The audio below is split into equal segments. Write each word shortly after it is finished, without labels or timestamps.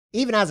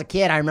even as a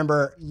kid, I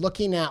remember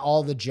looking at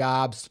all the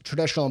jobs,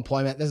 traditional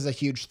employment. This is a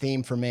huge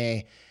theme for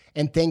me,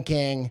 and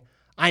thinking,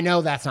 I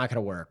know that's not going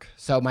to work.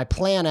 So my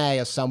plan A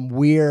is some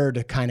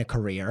weird kind of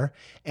career.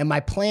 And my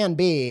plan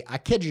B, I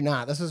kid you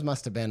not,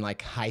 must have been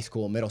like high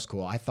school, middle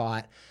school. I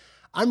thought,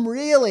 I'm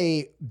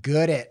really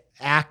good at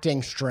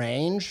acting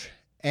strange,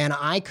 and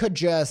I could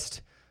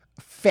just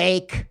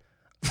fake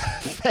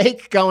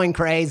going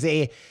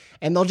crazy,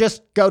 and they'll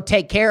just go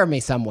take care of me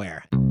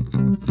somewhere.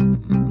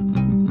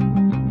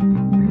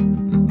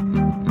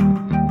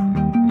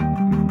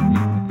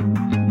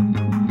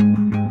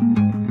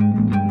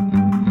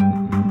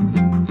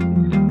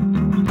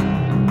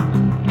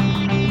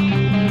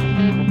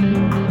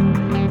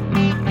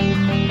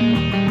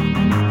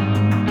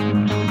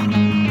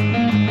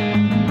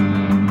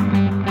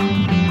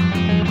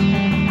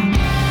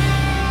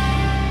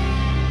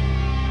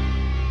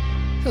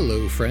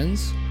 Hello,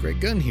 friends. Greg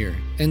Gunn here,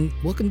 and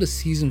welcome to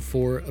Season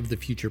 4 of the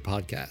Future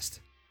Podcast.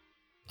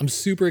 I'm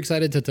super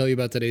excited to tell you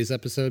about today's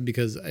episode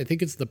because I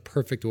think it's the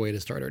perfect way to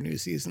start our new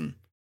season.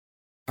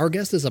 Our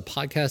guest is a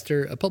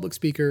podcaster, a public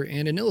speaker,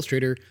 and an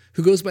illustrator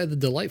who goes by the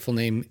delightful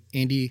name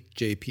Andy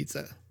J.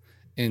 Pizza,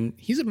 and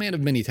he's a man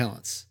of many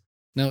talents.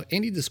 Now,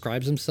 Andy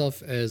describes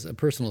himself as a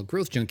personal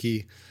growth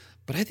junkie,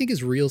 but I think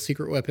his real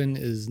secret weapon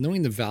is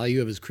knowing the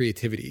value of his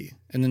creativity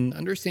and then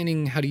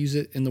understanding how to use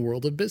it in the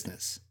world of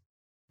business.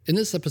 In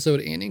this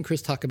episode, Andy and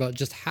Chris talk about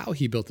just how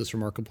he built this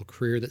remarkable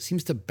career that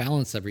seems to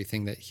balance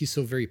everything that he's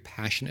so very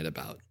passionate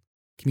about.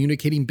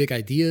 Communicating big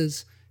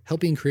ideas,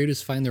 helping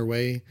creatives find their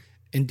way,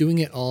 and doing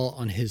it all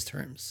on his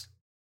terms.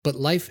 But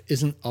life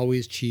isn't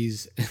always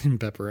cheese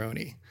and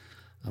pepperoni.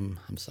 I'm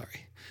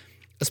sorry.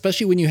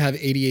 Especially when you have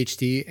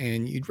ADHD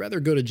and you'd rather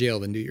go to jail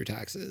than do your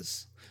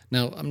taxes.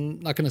 Now, I'm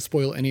not going to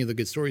spoil any of the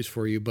good stories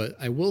for you, but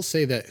I will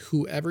say that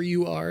whoever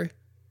you are,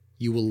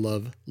 you will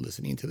love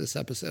listening to this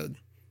episode.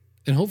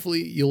 And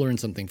hopefully you'll learn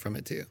something from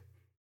it too.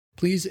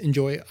 Please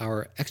enjoy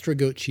our extra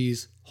goat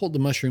cheese, hold the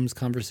mushrooms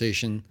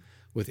conversation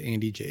with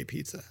Andy J.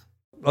 Pizza.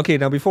 Okay,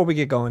 now before we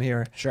get going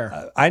here,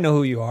 Sure. I know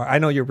who you are. I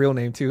know your real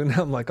name too, and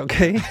I'm like,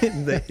 okay.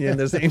 And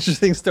there's an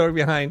interesting story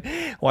behind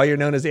why you're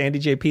known as Andy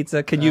J.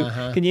 Pizza. Can you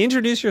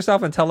introduce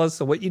yourself and tell us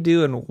what you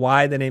do and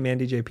why the name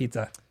Andy J.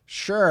 Pizza?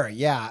 Sure,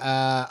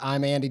 yeah.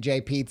 I'm Andy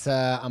J.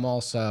 Pizza. I'm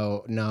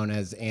also known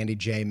as Andy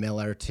J.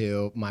 Miller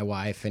to my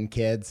wife and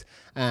kids.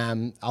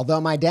 Although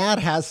my dad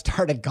has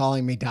started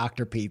calling me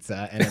Dr.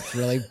 Pizza, and it's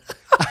really,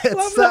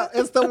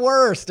 it's the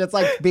worst. It's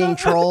like being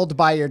trolled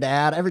by your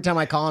dad. Every time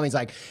I call him, he's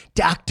like,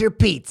 Dr.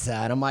 Pizza.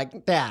 And I'm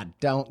like, Dad,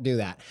 don't do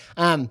that.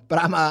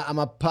 But I'm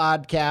a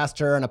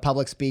podcaster and a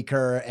public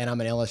speaker, and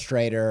I'm an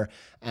illustrator.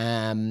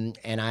 And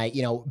I,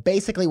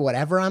 basically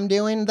whatever I'm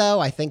doing though,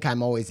 I think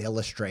I'm always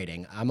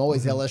illustrating. I'm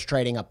always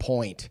illustrating a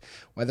point,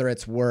 whether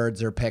it's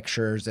words or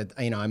pictures.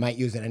 I might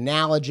use an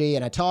analogy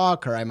in a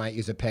talk, or I might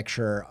use a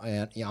picture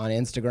on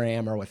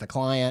Instagram or with a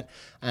client.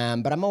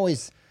 But I'm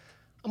always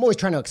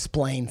trying to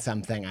explain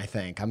something. I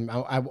think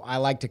I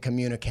like to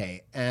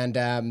communicate. And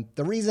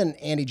the reason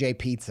Andy J.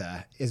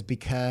 Pizza is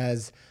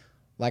because,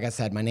 like I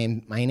said, my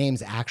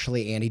name's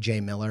actually Andy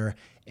J. Miller.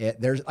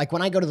 There's like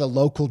when I go to the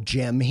local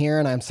gym here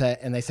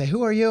and they say,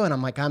 who are you? And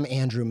I'm like, I'm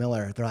Andrew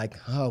Miller. They're like,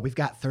 oh, we've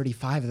got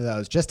 35 of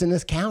those just in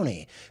this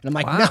county. And I'm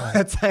like, wow.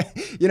 No,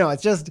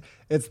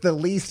 it's the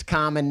least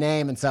common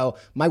name. And so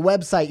my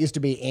website used to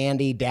be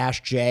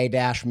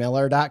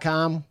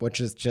andy-j-miller.com,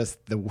 which is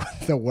just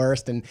the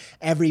worst. And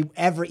every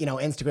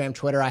Instagram,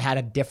 Twitter, I had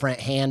a different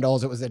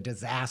handles. It was a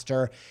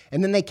disaster.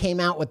 And then they came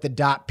out with the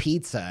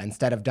 .pizza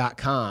instead of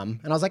 .com.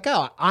 And I was like,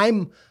 oh,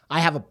 I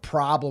have a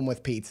problem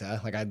with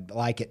pizza. Like I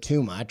like it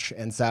too much.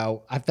 And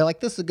so I feel like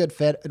this is a good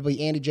fit. It'll be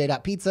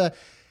andyj.pizza.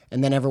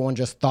 And then everyone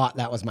just thought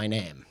that was my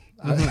name.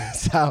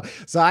 So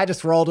I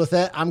just rolled with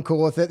it. I'm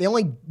cool with it.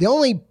 The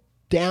only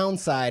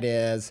downside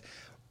is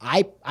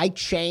I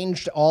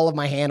changed all of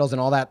my handles and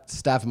all that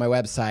stuff on my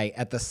website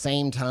at the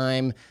same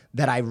time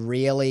that I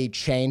really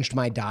changed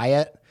my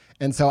diet.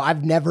 And so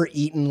I've never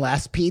eaten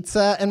less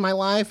pizza in my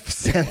life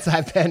since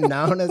I've been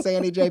known as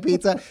Andy J.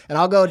 Pizza. And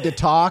I'll go to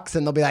talks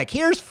and they'll be like,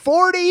 here's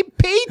 40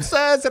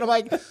 pizzas. And I'm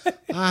like,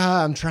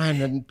 I'm trying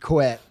to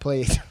quit,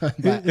 please.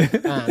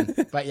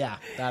 but yeah,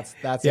 that's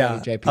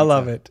Andy J. Pizza. I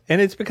love it.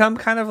 And it's become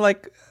kind of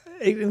like,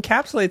 it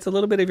encapsulates a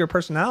little bit of your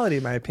personality,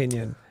 in my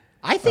opinion.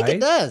 I think it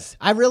does.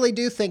 I really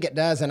do think it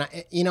does. And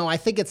I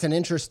think it's an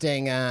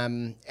interesting,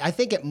 I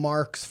think it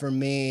marks for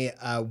me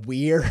a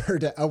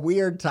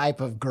weird type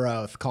of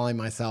growth. Calling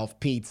myself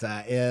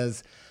Pizza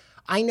is,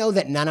 I know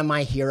that none of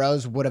my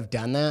heroes would have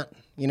done that.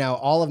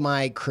 All of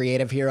my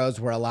creative heroes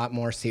were a lot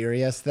more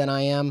serious than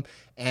I am.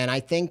 And I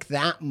think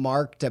that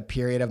marked a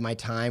period of my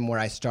time where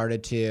I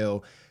started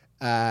to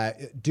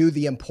do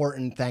the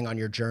important thing on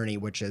your journey,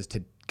 which is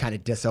to kind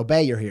of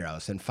disobey your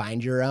heroes and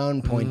find your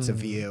own points of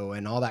view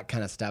and all that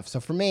kind of stuff. So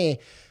for me,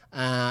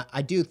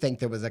 I do think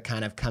there was a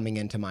kind of coming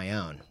into my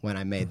own when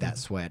I made that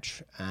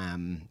switch.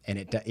 And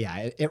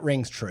it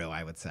rings true,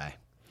 I would say.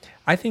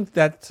 I think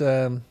that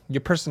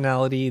your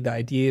personality, the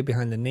idea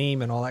behind the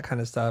name and all that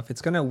kind of stuff,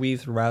 it's going to weave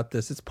throughout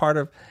this. It's part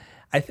of,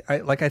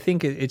 I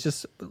think it's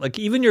just like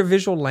even your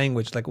visual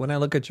language. Like when I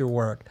look at your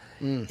work,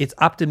 it's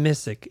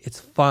optimistic, it's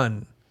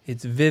fun,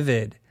 it's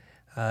vivid.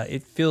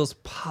 It feels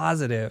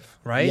positive,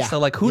 right? Yeah. So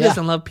like, who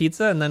doesn't love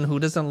pizza, and then who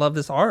doesn't love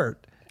this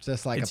art?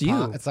 Just like it's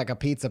you. It's like a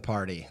pizza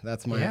party.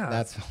 That's my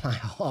my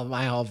whole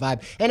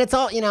vibe. And it's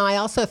all, I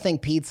also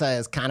think pizza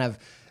is kind of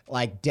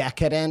like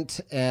decadent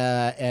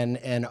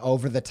and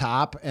over the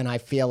top, and I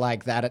feel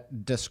like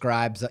that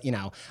describes,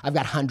 I've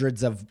got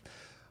hundreds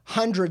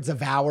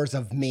of hours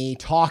of me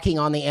talking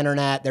on the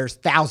internet. There's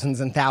thousands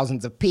and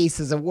thousands of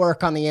pieces of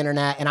work on the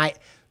internet, and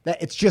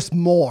it's just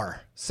more.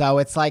 So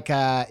it's like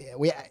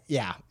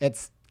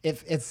it's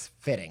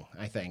fitting,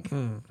 I think.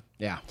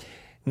 Yeah.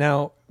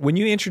 Now, when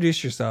you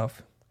introduce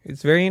yourself,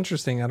 it's very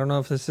interesting. I don't know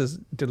if this is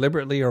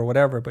deliberately or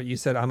whatever, but you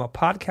said, I'm a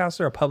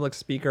podcaster, a public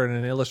speaker, and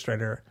an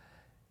illustrator.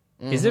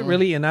 Mm-hmm. Is it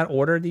really in that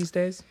order these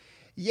days?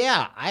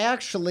 Yeah, I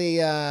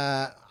actually,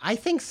 I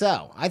think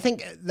so. I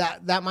think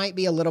that might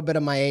be a little bit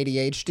of my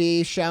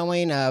ADHD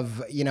showing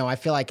of, I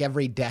feel like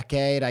every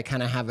decade I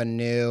kind of have a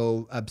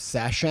new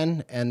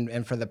obsession.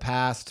 And for the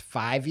past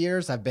 5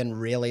 years, I've been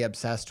really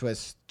obsessed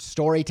with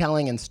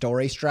storytelling and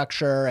story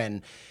structure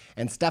and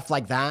stuff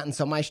like that. And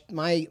so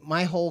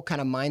my whole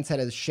kind of mindset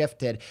has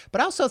shifted.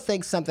 But I also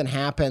think something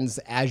happens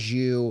as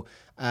you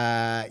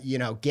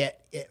get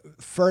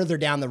further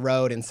down the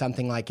road in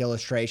something like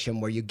illustration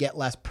where you get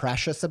less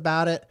precious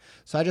about it.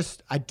 So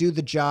I do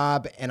the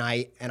job and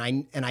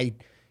I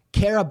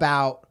care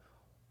about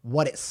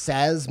what it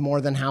says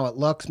more than how it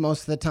looks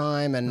most of the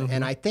time.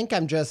 And I think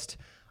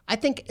I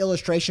think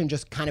illustration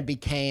just kind of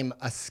became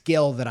a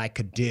skill that I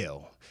could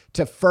do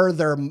to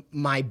further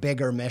my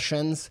bigger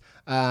missions.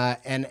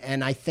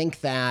 And I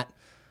think that,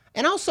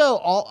 and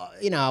also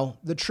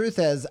the truth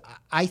is,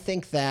 I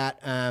think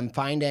that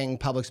finding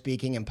public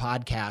speaking and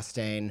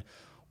podcasting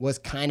was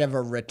kind of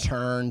a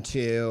return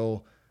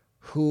to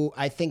who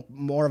I think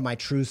more of my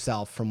true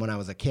self from when I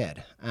was a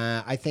kid.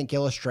 I think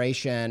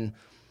illustration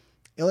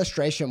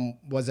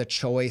was a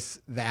choice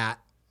that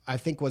I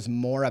think was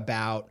more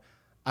about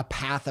a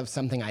path of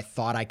something I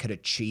thought I could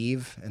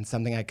achieve and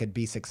something I could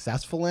be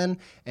successful in,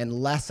 and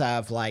less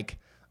of like,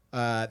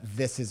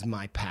 this is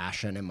my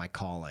passion and my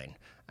calling.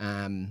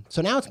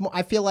 So now it's more,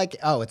 I feel like,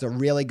 it's a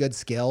really good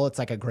skill. It's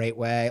like a great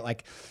way.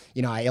 Like,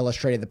 I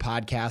illustrated the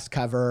podcast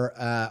cover,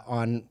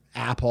 on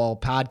Apple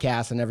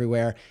Podcasts and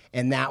everywhere.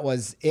 And that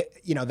was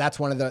it. That's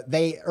one of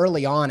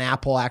early on,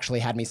 Apple actually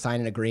had me sign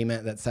an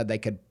agreement that said they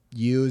could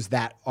use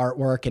that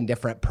artwork in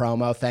different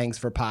promo things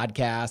for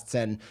podcasts.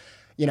 And,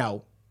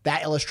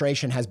 that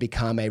illustration has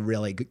become a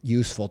really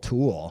useful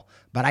tool,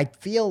 but I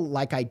feel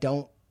like I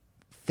don't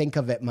think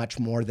of it much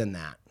more than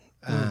that.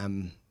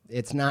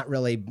 It's not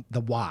really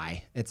the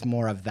why. It's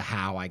more of the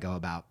how I go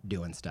about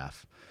doing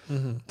stuff.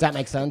 Mm-hmm. Does that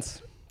make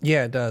sense?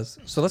 Yeah, it does.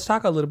 So let's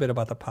talk a little bit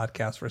about the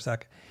podcast for a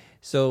sec.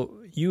 So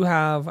you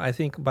have, I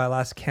think by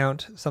last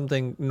count,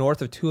 something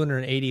north of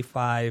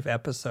 285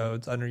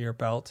 episodes under your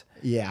belt.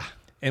 Yeah.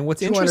 And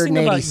what's interesting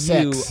about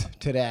you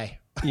today.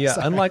 Yeah,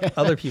 unlike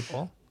other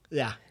people.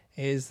 Yeah.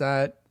 Is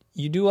that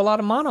you do a lot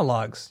of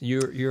monologues.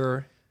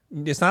 You're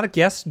it's not a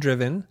guest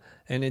driven,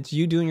 and it's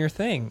you doing your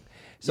thing.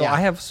 So I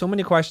have so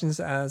many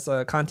questions as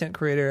a content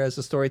creator, as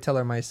a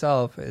storyteller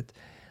myself.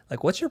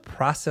 Like, what's your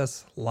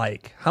process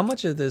like? How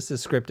much of this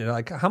is scripted?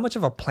 Like, how much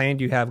of a plan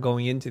do you have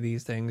going into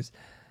these things?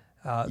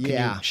 Can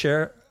you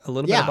share a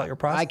little bit about your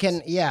process?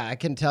 I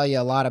can tell you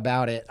a lot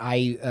about it.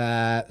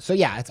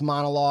 It's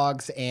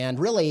monologues, and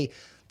really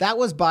that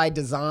was by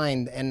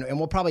design, and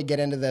we'll probably get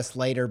into this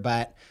later,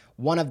 but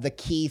one of the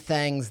key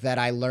things that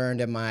I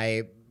learned in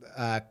my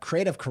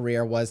creative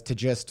career was to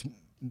just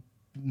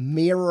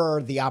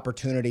mirror the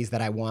opportunities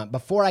that I want.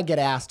 Before I get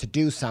asked to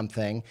do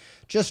something,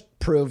 just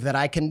prove that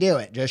I can do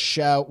it. Just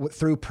show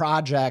through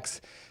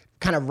projects,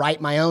 kind of write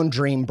my own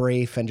dream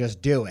brief and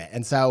just do it.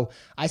 And so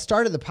I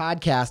started the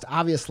podcast,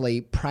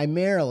 obviously,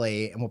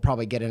 primarily, and we'll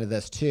probably get into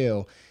this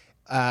too,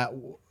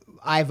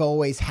 I've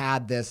always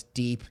had this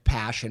deep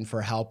passion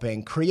for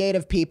helping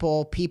creative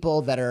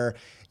people that are,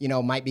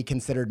 might be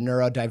considered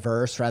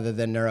neurodiverse rather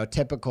than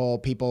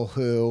neurotypical, people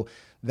who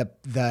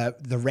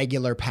the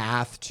regular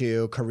path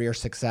to career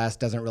success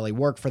doesn't really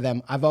work for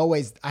them. I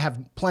have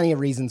plenty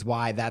of reasons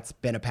why that's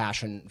been a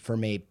passion for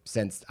me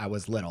since I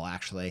was little,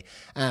 actually.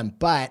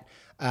 But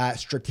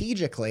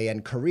strategically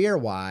and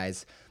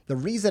career-wise, the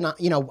reason,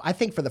 I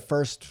think for the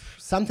first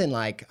something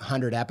like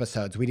 100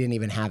 episodes, we didn't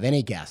even have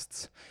any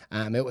guests.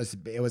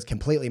 It was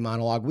completely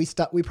monologue.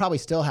 We probably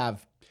still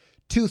have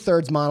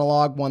 2/3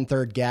 monologue,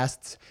 1/3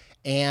 guests.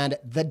 And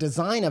the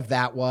design of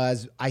that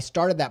was I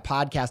started that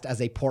podcast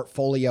as a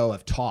portfolio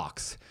of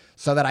talks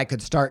so that I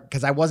could start,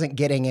 because I wasn't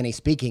getting any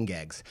speaking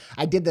gigs.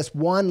 I did this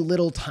one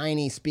little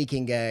tiny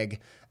speaking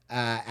gig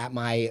in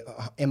my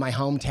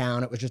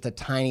hometown. It was just a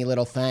tiny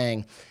little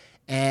thing.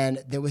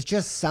 And there was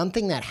just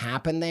something that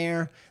happened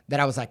there that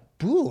I was like,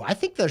 "Ooh, I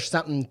think there's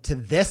something to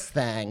this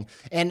thing."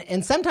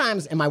 And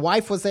sometimes, and my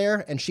wife was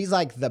there, and she's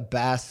like the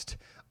best,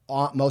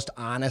 most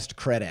honest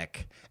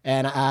critic.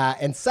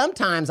 And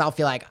sometimes I'll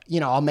feel like,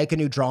 I'll make a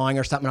new drawing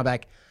or something. I'll be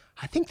like,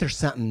 "I think there's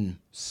something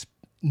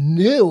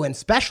new and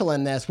special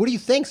in this. What do you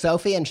think,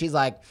 Sophie? And she's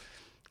like,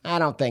 I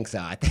don't think so.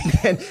 I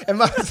think, and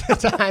most of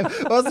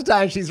the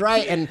time she's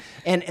right.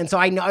 And so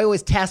I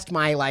always test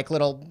my like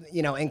little,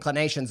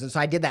 inclinations. And so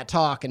I did that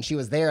talk and she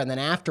was there. And then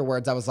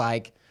afterwards I was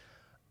like,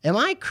 am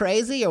I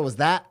crazy? Or was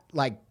that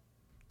like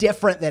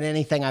different than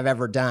anything I've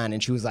ever done?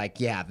 And she was like,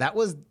 yeah,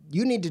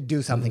 you need to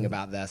do something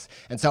about this.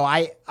 And so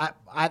I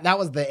that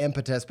was the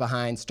impetus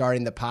behind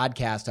starting the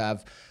podcast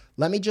of,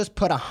 let me just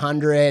put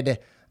 100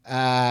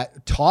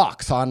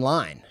 talks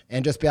online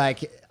and just be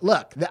like,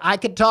 look, I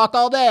could talk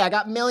all day. I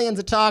got millions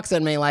of talks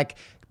in me. Like,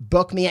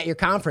 book me at your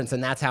conference.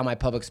 And that's how my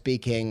public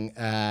speaking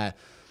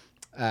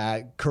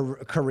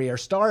career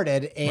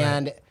started.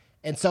 And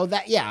so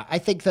that, I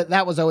think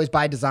that was always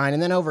by design.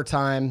 And then over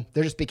time,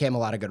 there just became a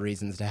lot of good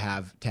reasons to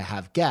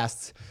have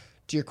guests.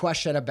 To your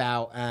question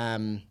about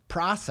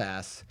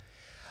process,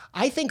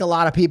 I think a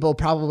lot of people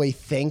probably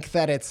think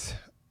that it's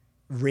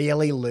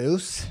really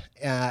loose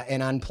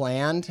and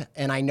unplanned.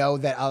 And I know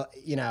that,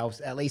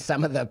 at least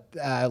some of the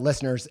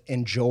listeners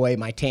enjoy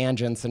my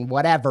tangents and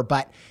whatever,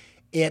 but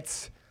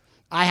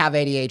I have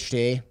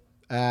ADHD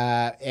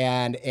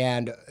and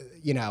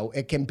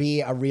it can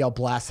be a real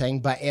blessing,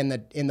 but in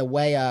the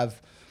way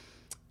of,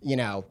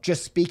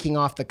 just speaking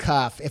off the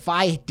cuff, if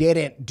I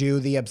didn't do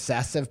the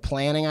obsessive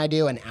planning I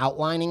do and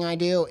outlining I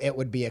do, it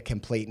would be a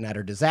complete and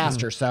utter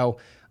disaster. So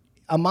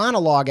a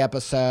monologue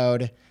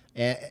episode,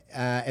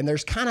 and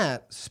there's kind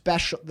of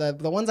special,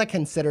 the ones I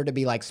consider to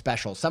be like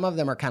special. Some of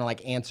them are kind of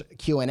like answer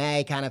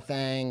Q&A kind of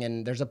thing,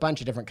 and there's a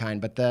bunch of different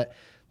kind. But the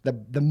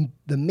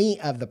meat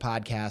of the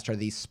podcast are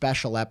these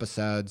special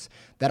episodes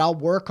that I'll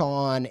work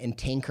on and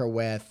tinker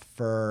with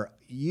for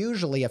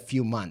usually a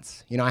few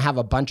months. I have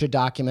a bunch of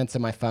documents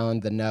in my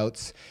phone, the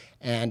notes,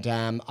 and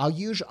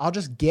I'll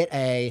just get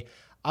a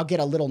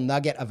little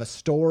nugget of a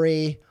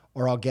story,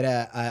 or I'll get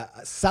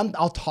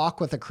I'll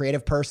talk with a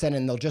creative person,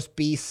 and there'll just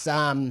be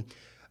some.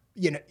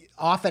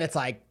 Often it's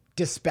like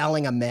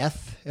dispelling a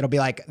myth. It'll be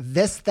like,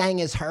 this thing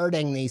is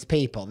hurting these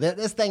people.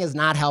 This thing is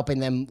not helping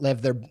them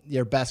live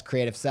their best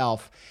creative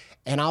self.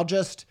 And I'll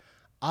put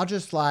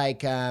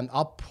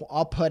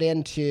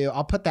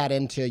that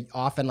into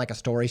often like a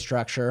story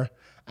structure.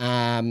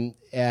 And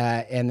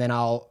then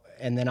I'll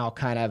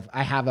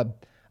I have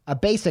a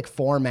basic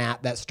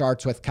format that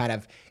starts with kind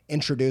of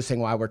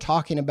introducing why we're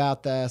talking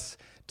about this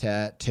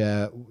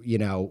to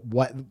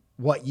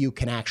what you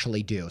can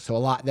actually do. So a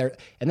lot there.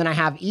 And then I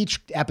have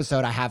each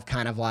episode, I have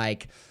kind of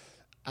like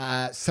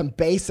some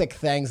basic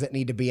things that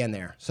need to be in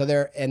there.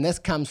 So and this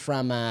comes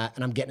from,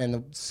 and I'm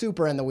getting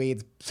super in the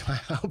weeds, so I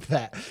hope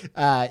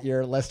that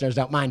your listeners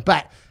don't mind.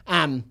 But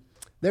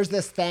there's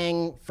this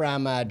thing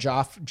from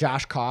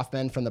Josh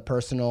Kaufman from The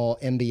Personal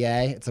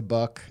MBA. It's a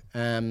book.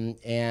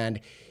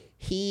 And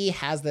he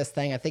has this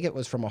thing, I think it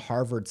was from a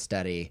Harvard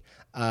study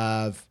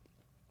of,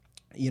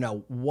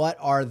 what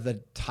are the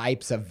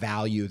types of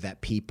value that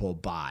people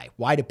buy?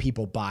 Why do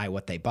people buy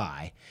what they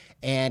buy?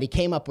 And they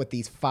came up with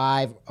these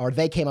 5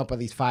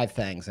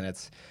 things, and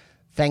it's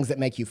things that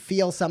make you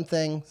feel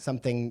something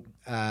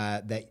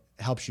that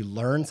helps you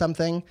learn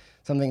something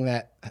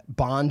that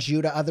bonds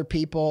you to other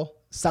people,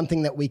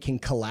 something that we can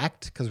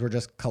collect because we're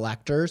just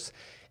collectors.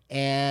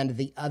 And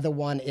the other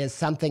one is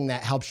something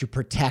that helps you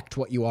protect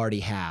what you already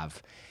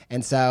have.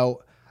 And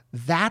so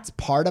that's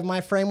part of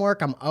my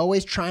framework. I'm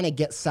always trying to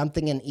get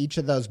something in each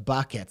of those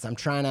buckets. I'm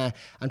trying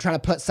to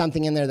put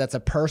something in there that's a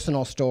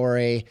personal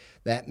story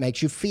that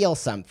makes you feel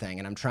something.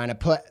 And I'm trying to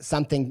put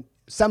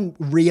some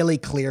really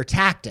clear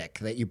tactic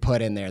that you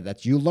put in there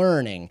that's you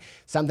learning.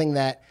 Something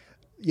that,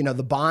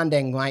 the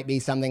bonding might be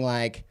something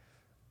like,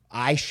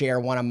 I share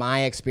one of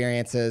my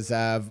experiences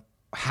of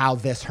how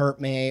this hurt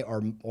me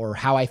or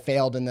how I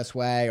failed in this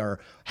way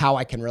or how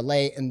I can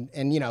relate and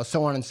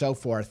so on and so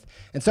forth.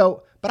 And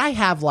so, but I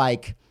have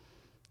like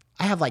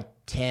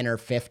 10 or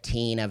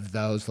 15 of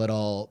those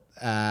little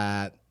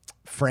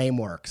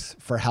frameworks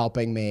for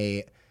helping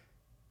me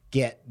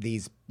get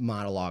these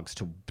monologues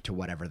to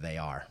whatever they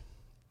are.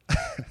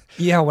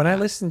 Yeah, when I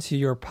listen to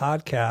your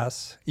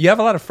podcasts, you have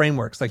a lot of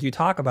frameworks. Like you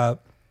talk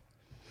about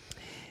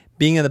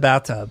being in the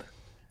bathtub.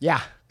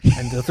 Yeah.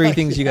 And the 3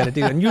 things you got to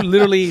do. And you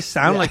literally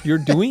sound like you're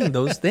doing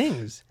those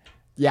things.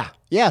 Yeah.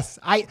 Yes.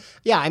 I'm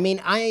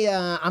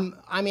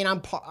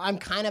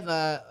kind of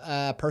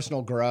a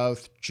personal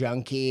growth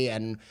junkie,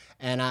 and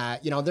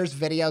there's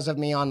videos of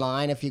me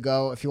online. If you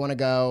want to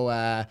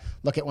go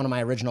look at one of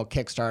my original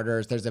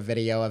Kickstarters, there's a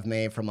video of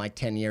me from like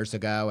 10 years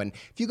ago. And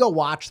if you go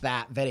watch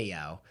that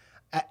video,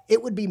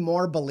 it would be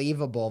more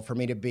believable for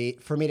me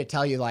to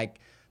tell you like,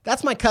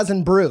 that's my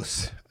cousin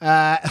Bruce.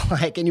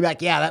 And you'd be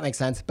like, yeah, that makes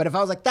sense. But if I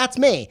was like, that's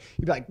me,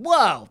 you'd be like,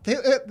 whoa,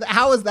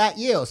 how is that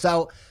you?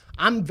 So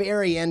I'm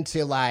very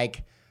into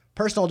like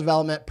personal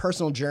development,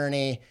 personal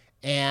journey.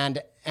 And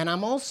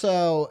I'm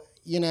also,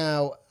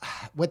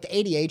 with the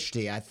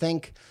ADHD, I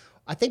think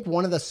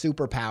one of the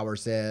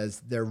superpowers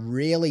is they're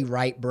really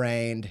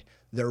right-brained.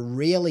 They're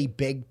really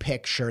big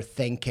picture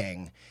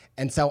thinking.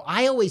 And so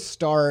I always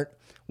start,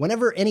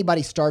 whenever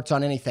anybody starts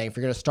on anything, if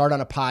you're going to start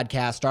on a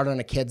podcast, start on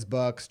a kid's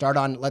book, start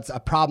on, a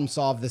problem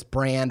solve this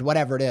brand,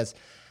 whatever it is,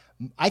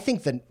 I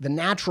think the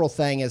natural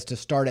thing is to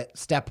start at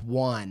step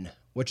 1,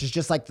 which is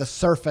just like the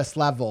surface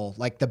level,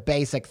 like the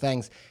basic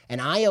things. And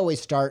I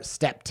always start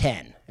step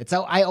 10.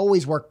 I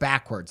always work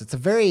backwards. It's a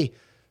very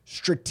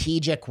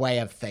strategic way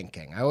of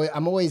thinking.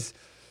 I'm always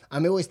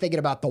thinking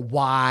about the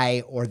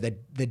why or the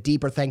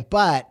deeper thing.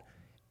 But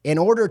in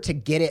order to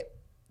get it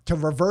to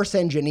reverse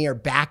engineer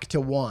back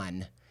to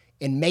 1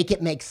 and make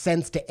it make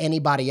sense to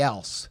anybody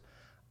else,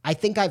 I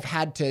think I've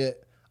had to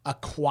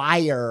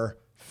acquire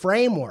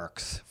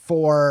frameworks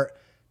for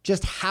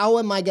just how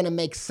am I going to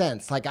make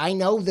sense? Like, I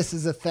know this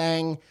is a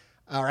thing,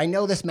 or I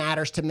know this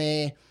matters to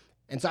me.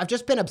 And so I've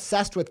just been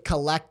obsessed with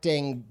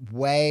collecting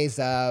ways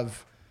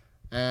of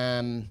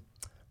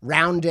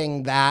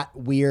rounding that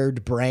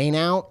weird brain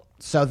out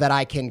so that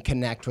I can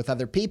connect with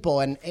other people.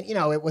 And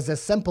it was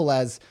as simple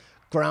as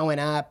growing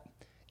up,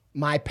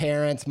 my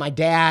parents, my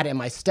dad and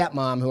my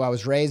stepmom, who I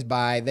was raised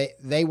by,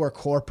 they were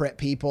corporate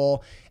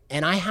people.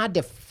 And I had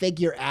to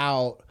figure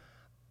out,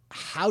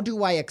 how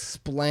do I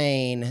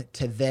explain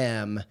to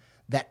them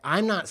that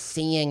I'm not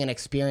seeing and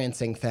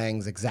experiencing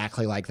things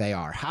exactly like they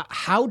are?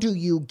 How do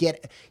you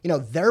get,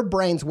 their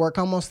brains work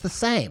almost the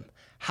same.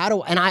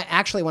 And I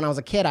actually, when I was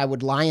a kid, I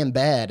would lie in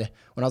bed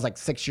when I was like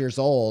 6 years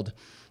old.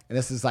 And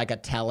this is like a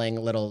telling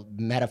little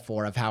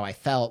metaphor of how I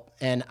felt.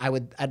 And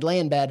I'd lay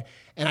in bed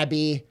and I'd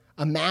be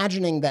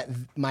imagining that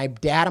my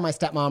dad and my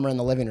stepmom are in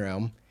the living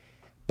room,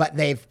 but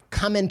they've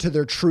come into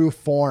their true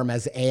form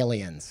as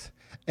aliens.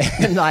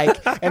 And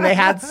they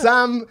had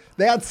some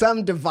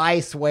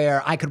device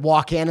where I could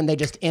walk in and they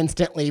just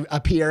instantly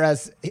appear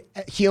as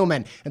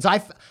human. And so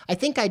I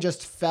think I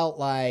just felt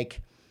like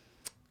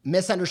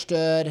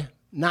misunderstood,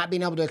 not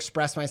being able to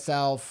express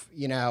myself,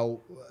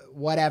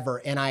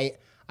 whatever. And I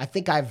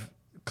think I've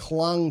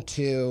clung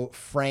to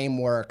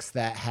frameworks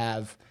that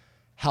have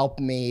helped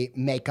me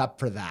make up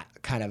for that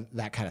kind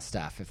of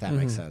stuff, if that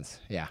makes sense.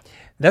 Yeah.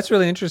 That's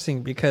really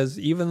interesting, because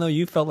even though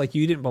you felt like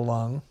you didn't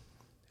belong,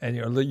 and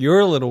you're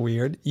a little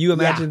weird, you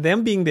imagine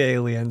them being the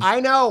aliens. I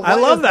know. I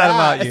love that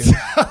about you.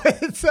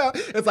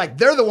 It's like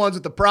they're the ones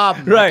with the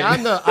problem. Right.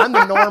 Like, I'm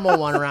the normal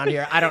one around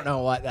here. I don't know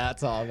what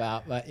that's all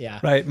about, but yeah.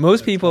 Right.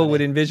 Most people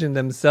would envision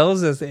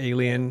themselves as the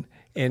alien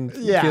and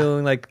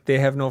feeling like they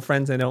have no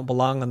friends and don't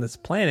belong on this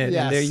planet.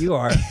 Yes. And there you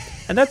are.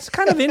 And that's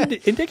kind of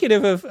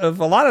indicative of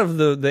a lot of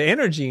the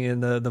energy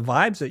and the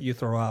vibes that you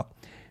throw out.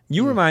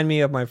 You remind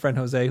me of my friend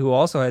Jose, who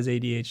also has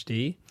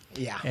ADHD.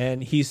 Yeah.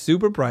 And he's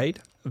super bright,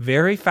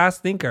 very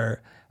fast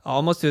thinker,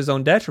 almost to his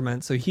own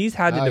detriment. So he's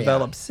had to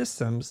develop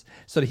systems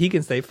so that he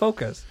can stay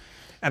focused.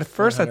 At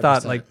first, 100%. I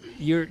thought, like,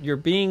 you're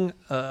being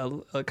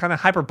kind of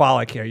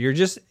hyperbolic here.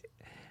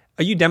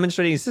 Are you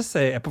demonstrating? Is this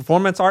a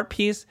performance art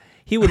piece?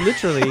 He would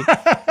literally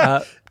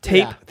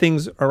tape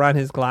things around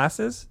his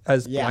glasses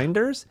as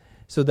blinders,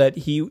 so that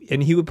he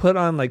would put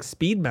on like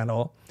speed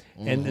metal,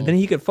 and then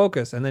he could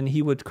focus. And then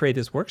he would create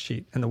this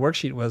worksheet, and the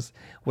worksheet was,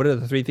 what are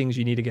the 3 things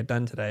you need to get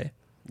done today?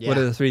 Yeah. What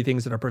are the 3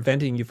 things that are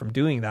preventing you from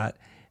doing that?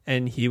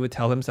 And he would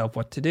tell himself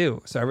what to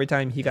do. So every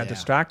time he got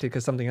distracted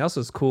because something else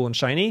was cool and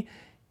shiny,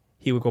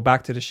 he would go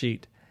back to the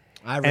sheet.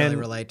 I really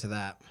relate to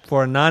that.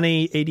 For a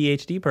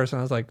non-ADHD person,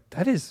 I was like,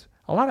 that is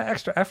a lot of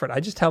extra effort.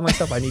 I just tell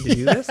myself I need to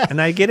do this, and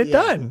I get it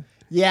done.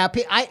 Yeah,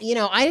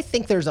 I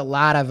think there's a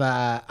lot of.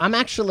 I'm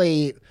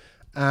actually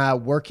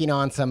working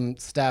on some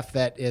stuff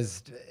that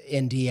is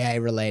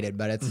NDA related,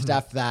 but it's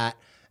stuff that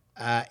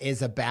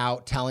is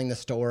about telling the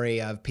story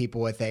of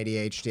people with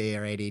ADHD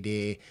or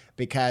ADD,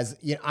 because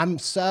I'm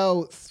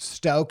so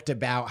stoked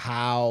about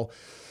how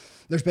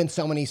there's been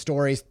so many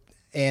stories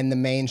in the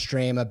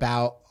mainstream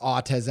about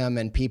autism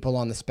and people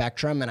on the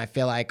spectrum. And I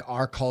feel like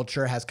our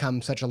culture has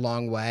come such a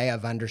long way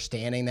of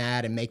understanding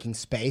that and making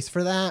space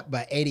for that.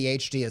 But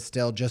ADHD is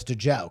still just a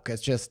joke.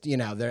 It's just,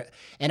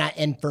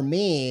 and for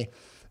me,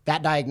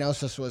 that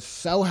diagnosis was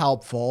so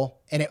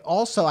helpful. And it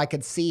also, I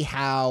could see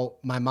how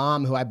my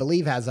mom, who I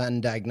believe has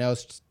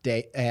undiagnosed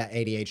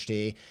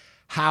ADHD,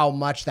 how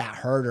much that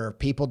hurt her.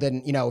 People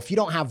didn't, if you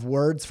don't have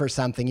words for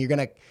something, you're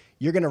going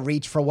to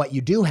reach for what you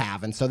do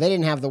have. And so they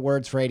didn't have the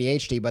words for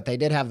ADHD, but they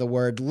did have the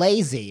word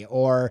lazy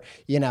or,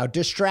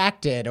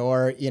 distracted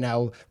or,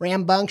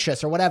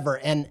 rambunctious or whatever.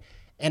 And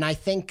I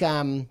think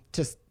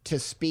to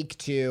speak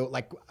to,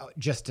 like,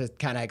 just to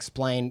kind of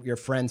explain your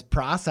friend's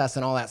process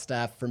and all that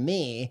stuff, for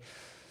me,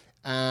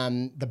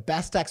 the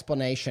best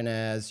explanation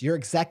is your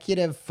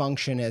executive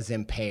function is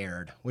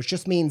impaired, which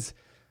just means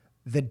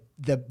the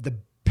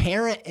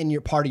parent in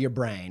your part of your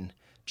brain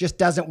just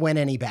doesn't win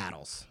any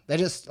battles. They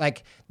just,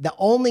 like, the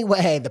only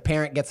way the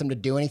parent gets them to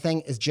do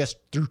anything is just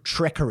through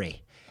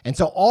trickery. And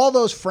so all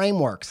those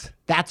frameworks,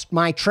 that's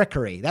my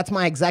trickery. That's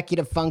my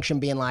executive function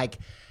being like,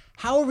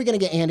 how are we going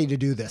to get Andy to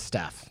do this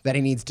stuff that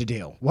he needs to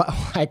do?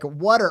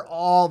 What are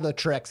all the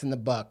tricks in the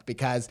book?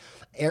 Because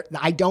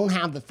I don't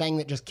have the thing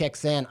that just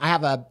kicks in. I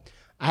have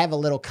a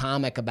little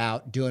comic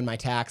about doing my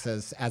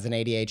taxes as an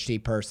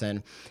ADHD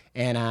person,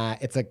 and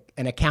it's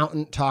an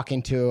accountant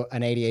talking to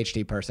an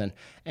ADHD person,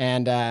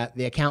 and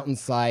the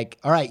accountant's like,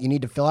 all right, you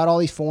need to fill out all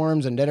these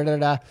forms and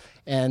da-da-da-da,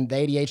 and the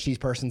ADHD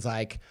person's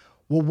like,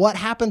 well, what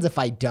happens if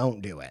I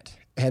don't do it?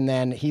 And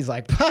then he's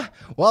like,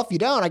 well, if you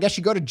don't, I guess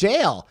you go to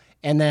jail.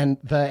 And then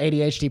the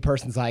ADHD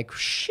person's like,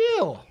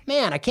 shoo,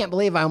 man, I can't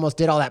believe I almost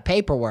did all that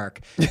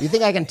paperwork. You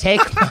think I can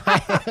take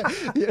my,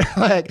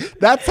 like,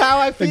 that's how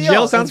I feel. The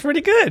jail sounds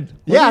pretty good.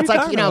 Yeah, it's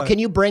like, can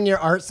you bring your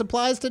art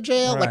supplies to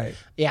jail? Right. Like,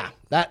 yeah,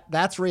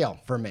 that's real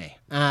for me.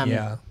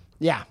 Yeah.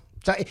 Yeah.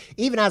 So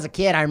even as a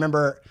kid, I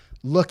remember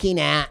looking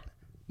at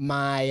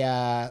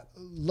all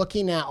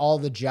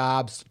the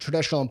jobs,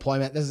 traditional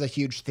employment. This is a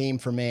huge theme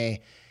for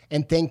me,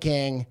 and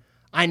thinking,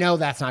 I know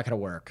that's not going to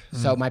work.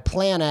 So my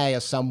plan A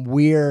is some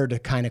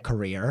weird kind of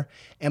career.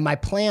 And my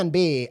plan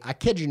B, I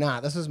kid you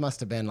not, must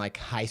have been like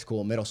high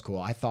school, middle school.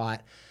 I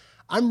thought,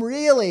 I'm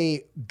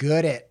really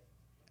good at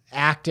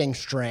acting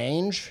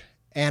strange,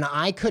 and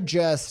I could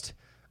just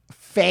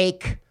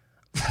fake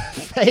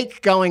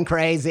going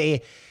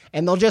crazy,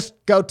 and they'll just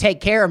go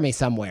take care of me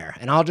somewhere,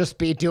 and I'll just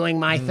be doing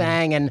my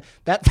thing. And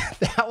that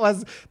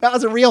was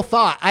a real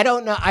thought. I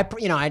don't know.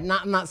 I'm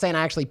not saying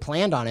I actually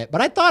planned on it,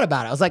 but I thought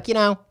about it. I was like,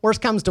 worst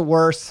comes to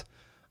worst,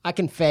 I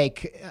can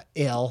fake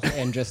ill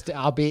and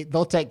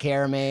they'll take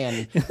care of me.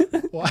 And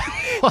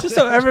just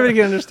so everybody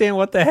can understand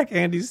what the heck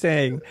Andy's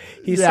saying.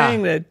 He's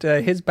saying that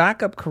his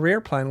backup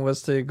career plan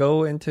was to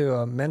go into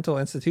a mental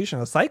institution,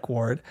 a psych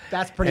ward.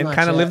 That's pretty much and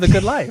kind of it. live the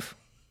good life.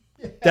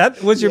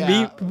 That was your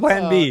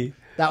plan B.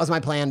 That was my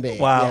plan B.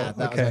 Wow. Yeah,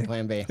 that was my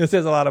plan B. This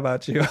says a lot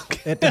about you.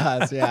 Okay. It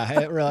does.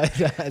 Yeah, it really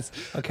does.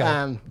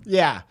 Okay.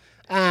 Yeah.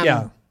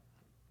 Yeah.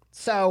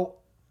 So,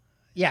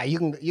 yeah, you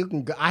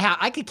can go.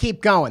 I could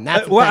keep going.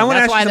 That's the well, thing. I wanna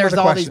That's ask why you some there's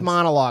other all questions. these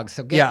monologues.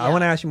 So I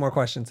want to ask you more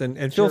questions, and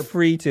feel Sure.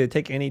 free to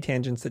take any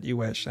tangents that you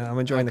wish. I'm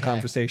enjoying the Okay.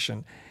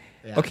 conversation.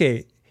 Yeah.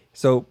 Okay,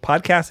 so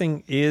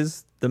podcasting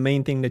is the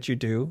main thing that you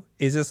do.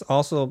 Is this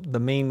also the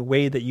main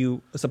way that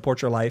you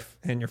support your life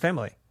and your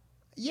family?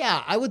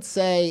 Yeah, I would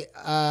say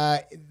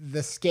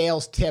the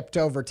scales tipped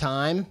over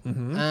time.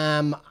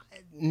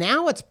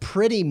 Now it's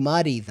pretty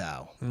muddy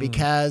though,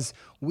 because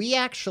we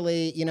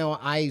actually,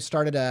 I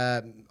started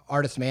a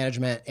artist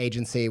management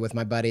agency with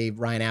my buddy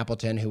Ryan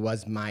Appleton, who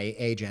was my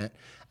agent.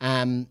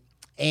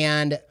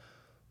 And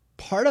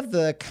part of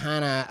the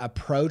kind of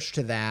approach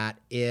to that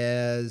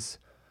is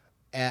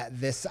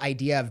this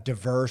idea of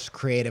diverse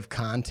creative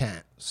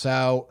content.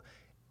 So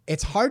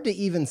it's hard to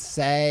even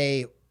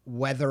say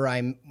whether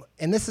and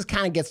this is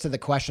kind of gets to the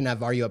question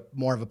of, are you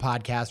more of a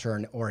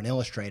podcaster or an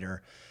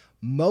illustrator?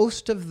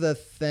 Most of the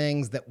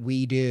things that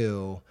we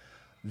do,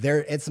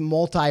 it's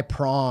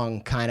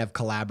multi-pronged kind of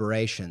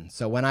collaboration.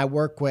 So when I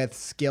work with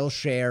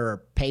Skillshare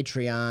or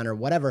Patreon or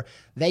whatever,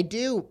 they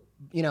do,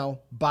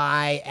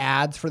 buy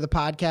ads for the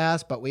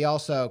podcast, but we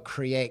also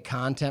create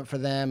content for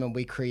them, and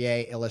we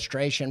create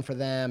illustration for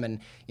them, and,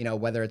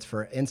 whether it's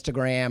for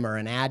Instagram or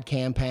an ad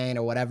campaign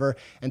or whatever.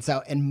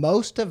 And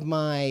most of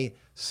my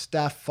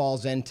stuff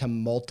falls into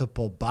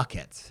multiple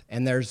buckets,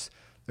 and there's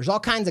all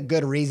kinds of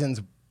good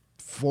reasons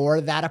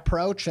for that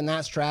approach and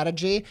that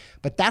strategy,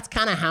 but that's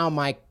kind of how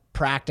my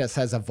practice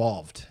has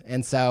evolved.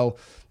 And so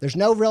there's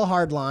no real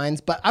hard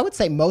lines, but I would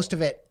say most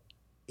of it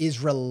is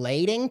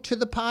relating to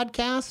the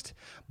podcast.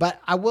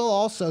 But I will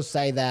also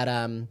say that,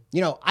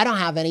 I don't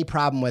have any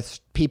problem with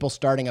people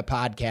starting a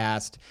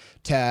podcast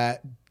to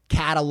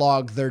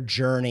catalog their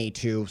journey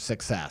to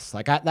success.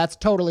 That's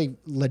totally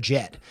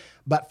legit.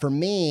 But for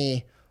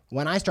me,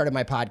 when I started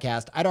my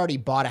podcast, I'd already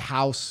bought a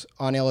house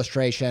on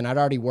illustration. I'd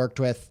already worked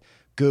with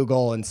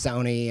Google and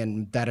Sony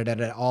and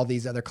all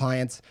these other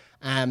clients.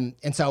 And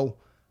so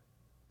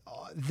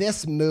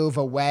this move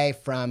away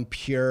from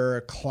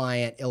pure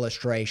client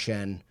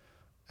illustration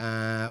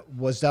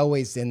was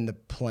always in the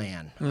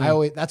plan.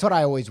 That's what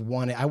I always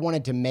wanted. I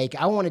wanted to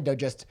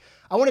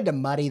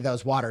muddy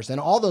those waters, and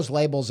all those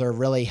labels are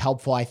really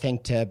helpful, I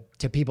think,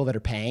 to people that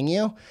are paying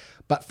you.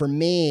 But for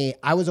me,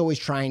 I was always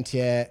trying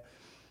to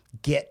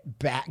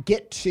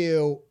get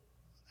to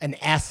an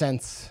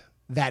essence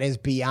that is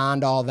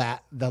beyond all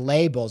that, the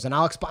labels. And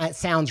I'll explain, it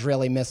sounds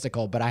really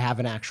mystical, but I have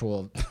an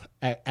actual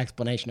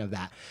explanation of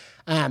that.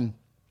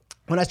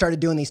 When I started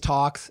doing these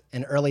talks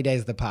in early days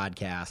of the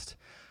podcast,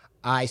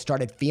 I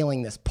started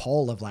feeling this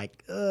pull of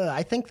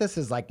I think this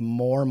is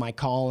more my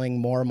calling,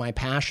 more my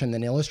passion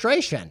than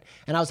illustration.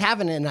 And I was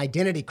having an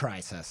identity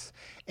crisis.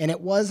 And it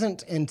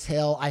wasn't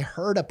until I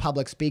heard a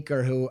public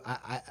speaker who,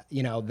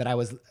 that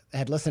I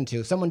had listened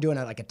to, someone doing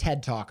a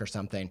TED Talk or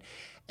something.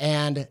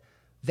 And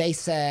they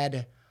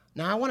said,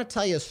 now I want to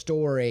tell you a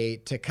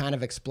story to kind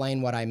of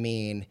explain what I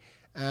mean.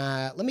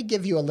 Let me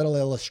give you a little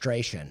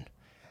illustration.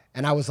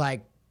 And I was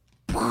like,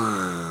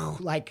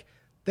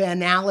 the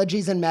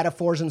analogies and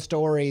metaphors and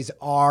stories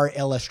are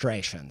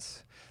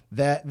illustrations.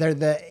 They're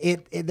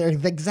the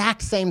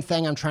exact same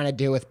thing I'm trying to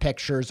do with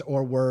pictures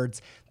or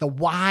words. The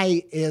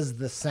why is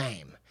the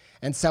same.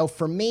 And so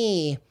for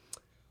me,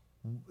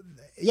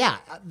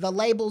 the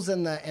labels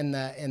and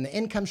the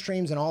income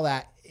streams and all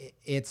that,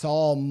 it's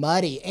all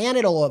muddy, and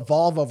it'll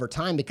evolve over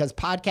time because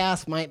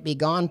podcasts might be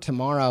gone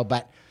tomorrow,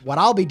 but what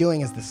I'll be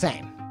doing is the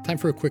same. Time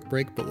for a quick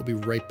break, but we'll be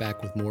right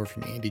back with more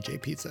from Andy J.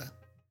 Pizza.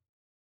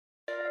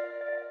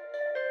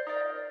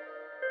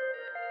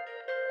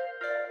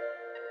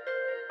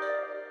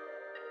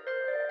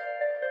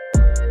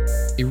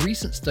 A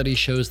recent study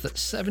shows that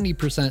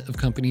 70% of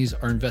companies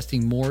are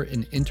investing more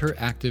in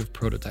interactive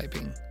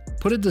prototyping.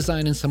 Put a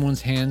design in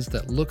someone's hands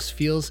that looks,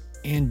 feels,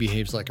 and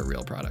behaves like a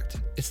real product.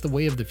 It's the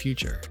way of the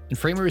future, and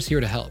Framer is here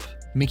to help,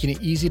 making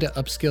it easy to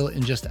upskill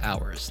in just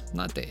hours,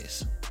 not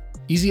days.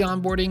 Easy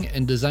onboarding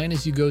and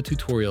design-as-you-go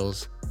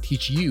tutorials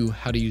teach you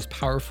how to use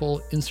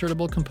powerful,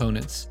 insertable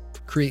components,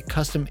 create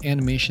custom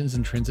animations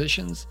and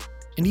transitions,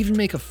 and even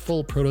make a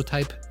full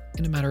prototype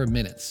in a matter of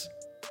minutes.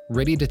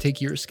 Ready to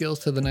take your skills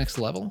to the next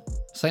level?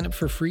 Sign up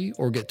for free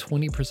or get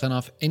 20%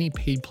 off any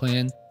paid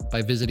plan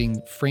by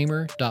visiting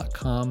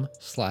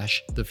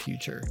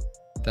framer.com/thefuture.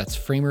 That's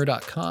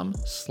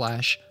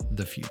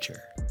framer.com/thefuture.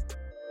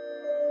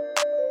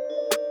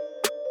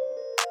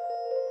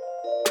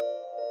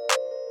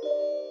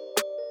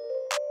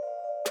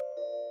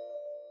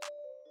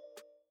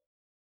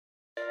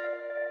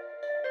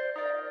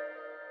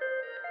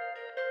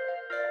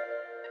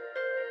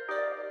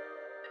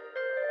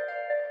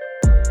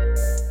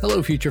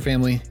 Hello, Future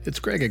Family. It's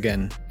Greg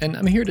again, and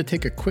I'm here to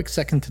take a quick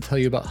second to tell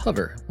you about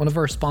Hover, one of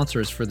our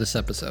sponsors for this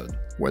episode.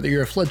 Whether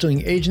you're a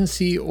fledgling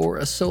agency or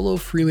a solo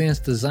freelance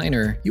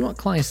designer, you want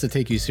clients to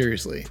take you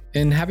seriously.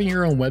 And having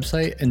your own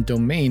website and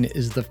domain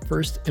is the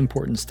first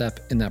important step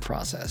in that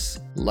process.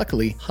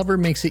 Luckily, Hover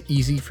makes it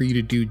easy for you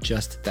to do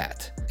just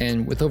that.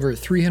 And with over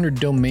 300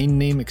 domain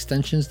name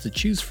extensions to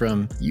choose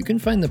from, you can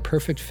find the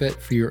perfect fit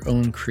for your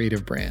own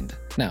creative brand.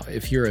 Now,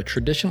 if you're a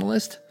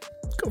traditionalist,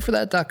 go for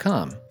that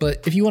 .com.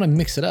 But if you want to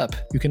mix it up,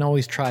 you can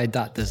always try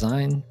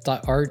 .design,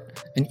 .art,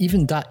 and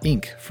even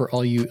 .ink for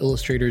all you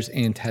illustrators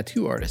and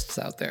tattoo artists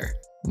out there.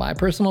 My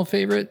personal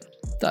favorite,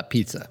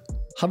 .pizza.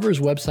 Hover's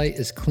website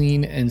is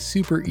clean and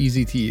super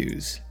easy to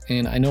use,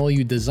 and I know all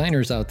you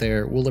designers out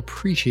there will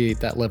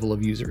appreciate that level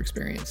of user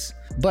experience.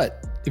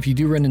 But if you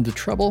do run into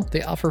trouble,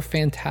 they offer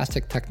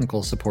fantastic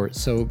technical support,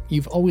 so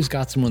you've always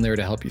got someone there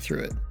to help you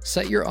through it.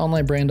 Set your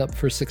online brand up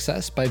for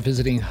success by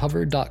visiting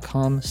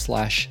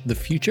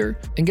hover.com/thefuture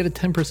and get a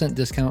 10%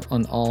 discount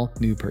on all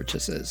new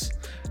purchases.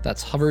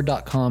 That's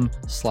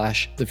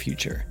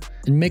hover.com/thefuture.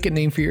 And make a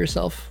name for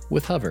yourself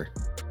with Hover.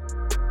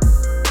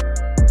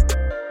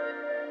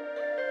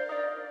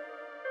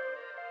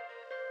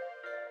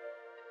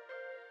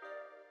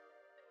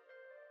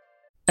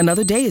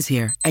 Another day is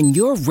here, and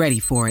you're ready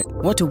for it.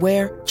 What to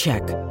wear?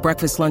 Check.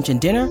 Breakfast, lunch, and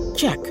dinner?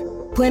 Check.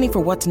 Planning for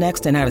what's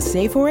next and how to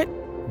save for it?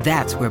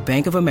 That's where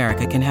Bank of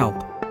America can help.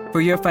 For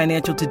your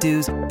financial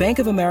to-dos, Bank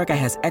of America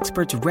has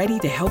experts ready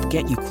to help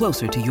get you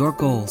closer to your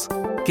goals.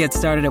 Get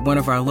started at one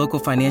of our local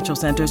financial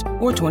centers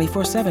or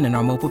 24/7 in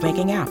our mobile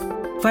banking app.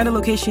 Find a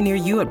location near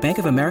you at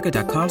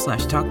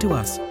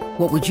bankofamerica.com/talktous.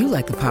 What would you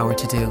like the power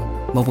to do?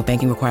 Mobile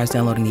banking requires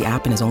downloading the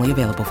app and is only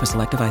available for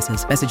select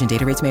devices. Message and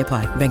data rates may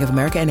apply. Bank of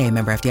America NA,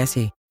 member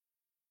FDIC.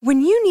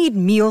 When you need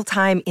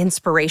mealtime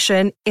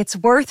inspiration, it's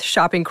worth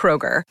shopping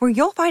Kroger, where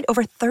you'll find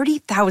over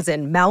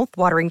 30,000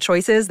 mouth-watering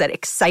choices that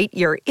excite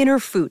your inner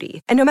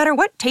foodie. And no matter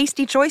what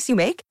tasty choice you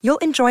make, you'll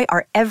enjoy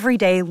our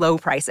everyday low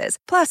prices,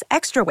 plus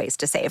extra ways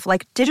to save,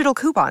 like digital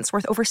coupons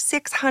worth over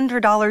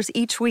 $600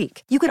 each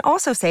week. You can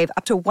also save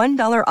up to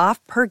 $1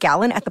 off per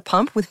gallon at the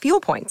pump with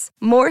fuel points.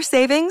 More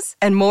savings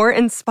and more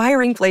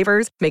inspiring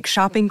flavors make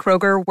shopping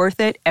Kroger worth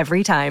it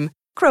every time.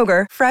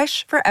 Kroger,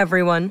 fresh for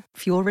everyone.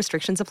 Fuel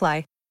restrictions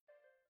apply.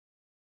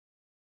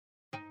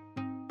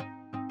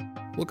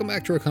 Welcome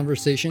back to our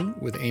conversation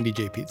with Andy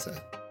J.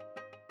 Pizza.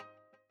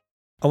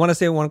 I want to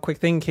say one quick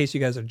thing in case you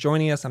guys are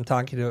joining us. I'm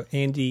talking to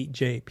Andy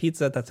J.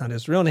 Pizza. That's not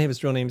his real name.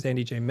 His real name is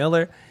Andy J.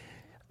 Miller.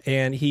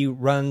 And he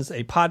runs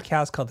a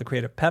podcast called The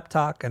Creative Pep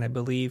Talk. And I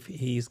believe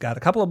he's got a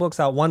couple of books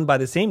out, one by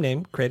the same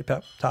name, Creative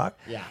Pep Talk,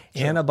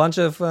 and a bunch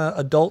of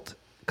adult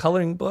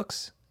coloring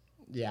books.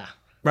 Yeah.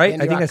 Right?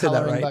 I think I said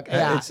that right.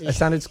 Yeah. It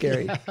sounded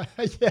scary.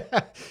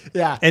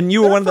 Yeah. And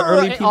you were one of the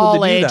early people all to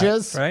do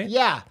ages. that, right?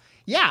 Yeah.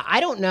 Yeah, I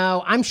don't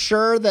know. I'm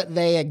sure that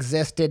they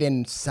existed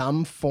in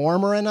some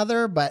form or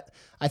another, but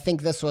I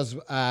think this was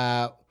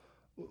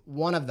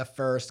one of the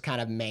first kind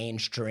of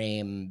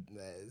mainstream,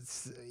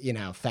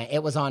 thing.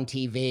 It was on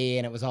TV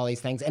and it was all these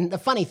things. And the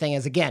funny thing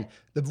is, again,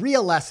 the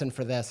real lesson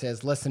for this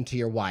is listen to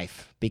your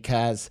wife,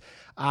 because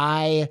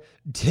I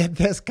did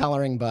this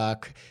coloring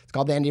book. It's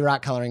called the Indie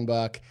Rock Coloring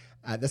Book.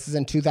 This is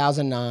in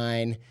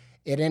 2009.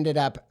 It ended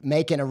up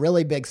making a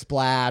really big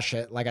splash.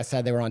 Like I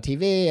said, they were on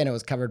TV and it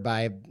was covered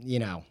by,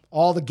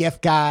 all the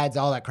gift guides,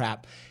 all that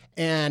crap.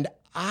 And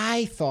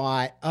I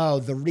thought,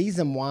 the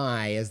reason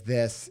why is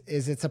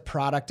it's a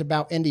product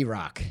about indie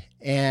rock.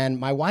 And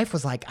my wife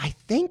was like, I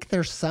think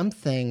there's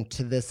something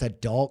to this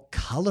adult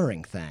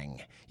coloring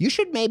thing. You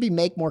should maybe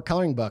make more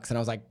coloring books. And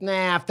I was like,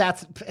 nah,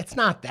 it's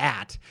not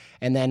that.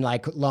 And then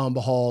lo and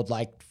behold,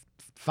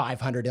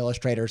 500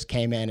 illustrators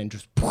came in and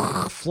just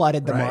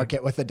flooded the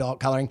market with adult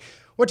coloring,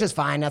 which is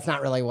fine. That's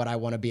not really what I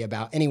want to be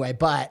about anyway,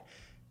 but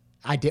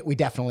we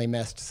definitely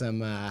missed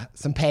some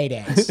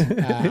paydays,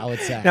 I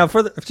would say. Now,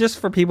 just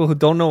for people who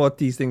don't know what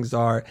these things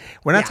are,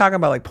 we're not talking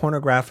about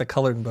pornographic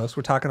coloring books.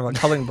 We're talking about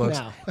coloring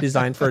books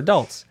designed for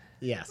adults.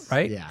 Yes.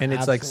 Right? Yeah, and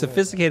it's absolutely.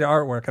 sophisticated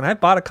artwork. And I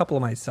bought a couple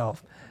of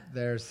myself.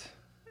 There's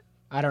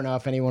I don't know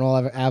if anyone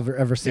will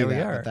ever see There we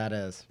that, are. but that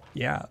is.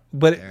 Yeah.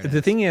 But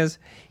the thing is,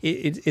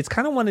 it's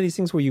kind of one of these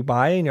things where you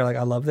buy and you're like,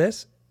 I love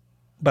this.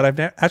 But I've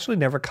actually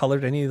never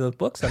colored any of the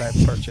books that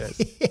I've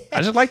purchased.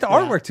 I just like the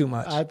artwork too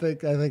much. I think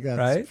that's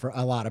Right? for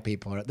a lot of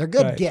people. They're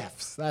good Right.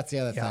 gifts. That's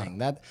the other thing.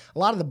 That a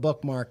lot of the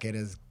book market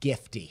is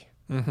gifty.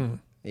 Mm-hmm.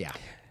 Yeah.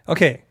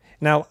 Okay.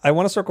 Now, I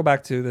want to circle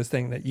back to this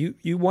thing that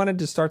you wanted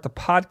to start the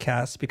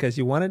podcast because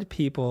you wanted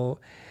people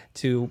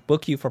to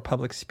book you for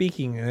public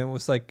speaking. And it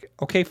was like,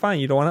 okay, fine.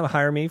 You don't want to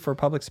hire me for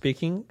public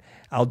speaking.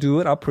 I'll do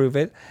it. I'll prove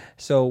it.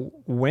 So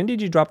when did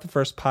you drop the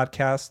first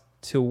podcast?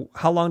 To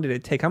how long did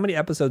it take? How many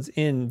episodes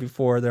in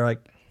before they're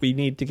like, we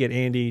need to get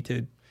Andy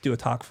to do a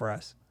talk for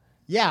us?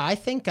 Yeah, I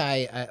think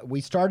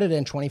we started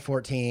in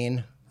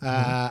 2014.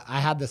 I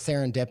had the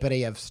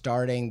serendipity of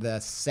starting the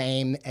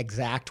same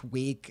exact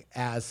week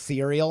as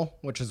Serial,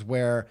 which is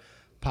where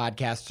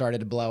podcasts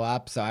started to blow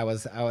up. So I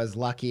was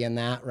lucky in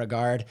that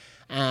regard.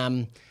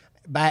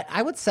 But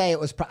I would say it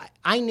was.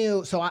 I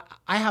knew. So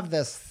I have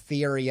this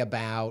theory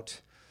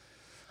about.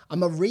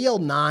 I'm a real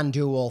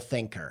non-dual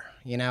thinker.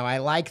 You know, I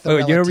like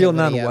the. You're a real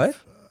what?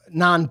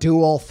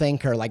 Non-dual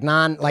thinker, like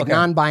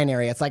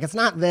non-binary. It's like it's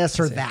not this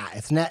or that.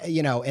 It's not,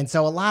 you know. And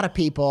so a lot of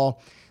people,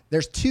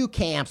 there's two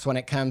camps when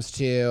it comes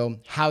to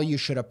how you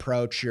should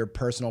approach your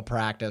personal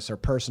practice or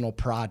personal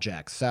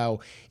projects.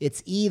 So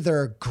it's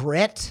either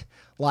grit,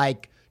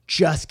 like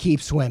just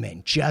keep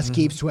swimming,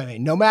 keep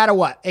swimming, no matter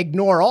what.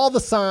 Ignore all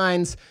the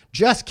signs,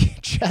 just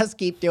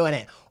keep doing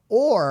it.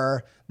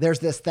 Or there's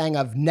this thing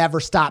of never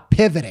stop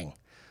pivoting.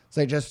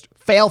 So just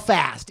fail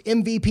fast,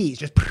 MVPs,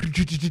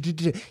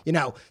 just, you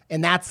know,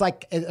 and that's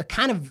like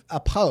kind of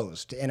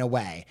opposed in a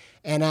way.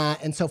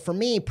 And so for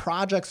me,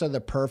 projects are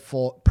the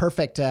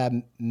perfect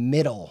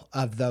middle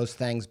of those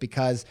things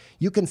because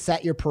you can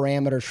set your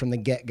parameters from the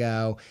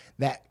get-go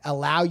that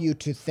allow you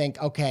to think,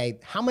 okay,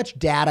 how much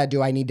data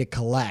do I need to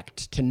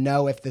collect to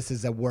know if this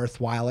is a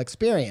worthwhile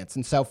experience?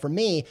 And so for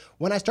me,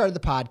 when I started the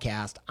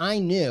podcast, I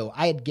knew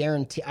I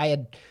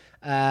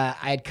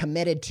had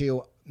committed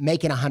to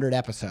making 100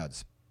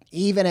 episodes.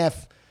 Even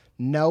if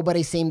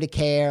nobody seemed to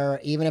care,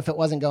 even if it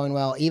wasn't going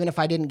well, even if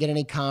I didn't get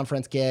any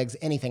conference gigs,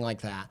 anything like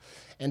that.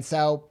 And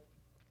so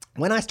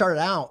when I started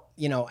out,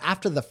 you know,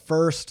 after the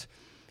first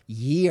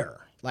year,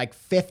 like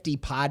 50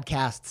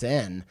 podcasts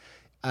in,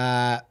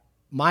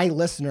 my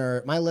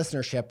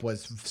listenership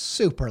was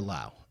super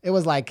low. It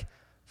was like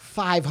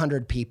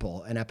 500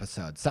 people an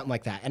episode, something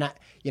like that. And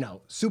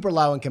super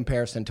low in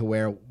comparison to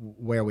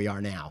where we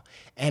are now.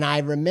 And I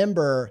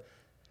remember,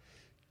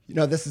 you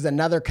know, this is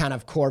another kind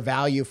of core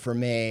value for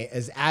me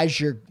is as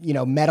you're, you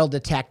know, metal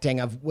detecting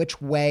of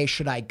which way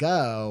should I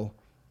go,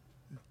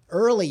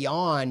 early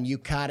on, you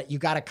got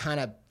to kind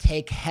of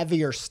take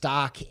heavier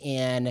stock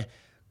in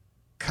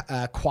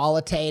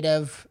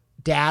qualitative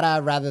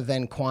data rather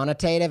than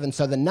quantitative. And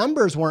so the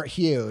numbers weren't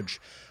huge,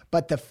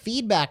 but the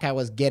feedback I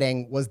was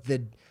getting was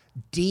the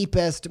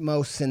deepest,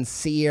 most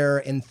sincere,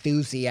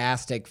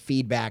 enthusiastic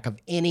feedback of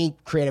any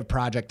creative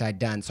project I'd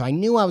done. So I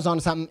knew I was on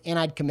something and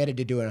I'd committed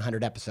to doing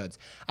 100 episodes.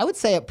 I would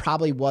say it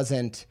probably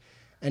wasn't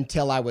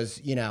until I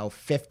was,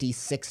 50,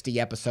 60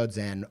 episodes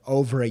in,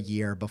 over a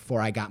year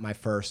before I got my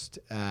first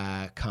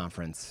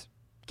conference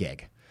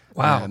gig.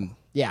 Wow.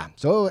 Yeah.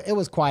 So it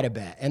was quite a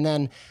bit. And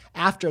then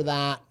after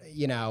that,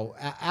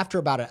 after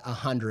about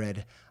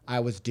 100,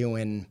 I was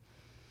doing,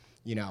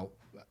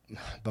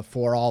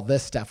 before all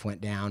this stuff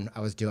went down, I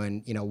was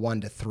doing,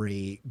 1 to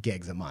 3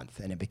 gigs a month,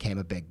 and it became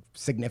a big,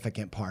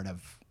 significant part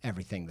of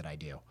everything that I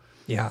do.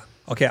 Yeah.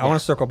 Okay. I want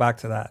to circle back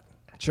to that.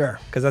 Sure.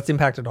 Because that's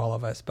impacted all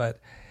of us. But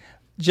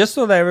just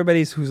so that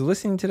everybody's who's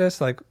listening to this,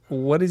 like,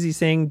 what is he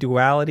saying?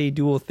 Duality,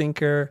 dual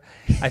thinker.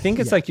 I think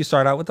it's like you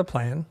start out with a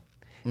plan,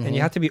 and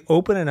you have to be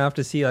open enough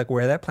to see like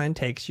where that plan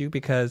takes you,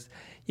 because,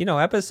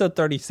 episode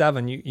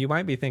 37, you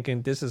might be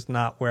thinking, this is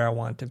not where I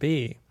want to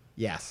be.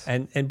 Yes.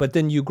 But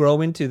then you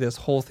grow into this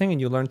whole thing and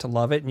you learn to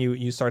love it, and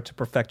you start to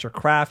perfect your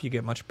craft. You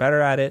get much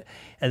better at it.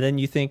 And then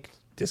you think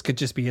this could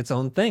just be its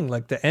own thing.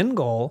 Like the end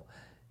goal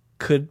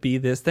could be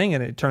this thing.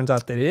 And it turns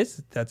out that it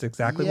is. That's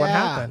exactly what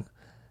happened.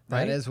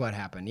 Right? That is what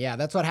happened. Yeah,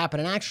 that's what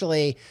happened. And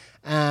actually,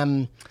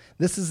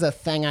 this is a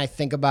thing I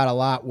think about a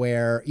lot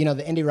where, the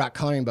Indie Rock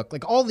Coloring Book,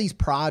 like all these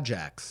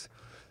projects,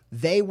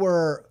 they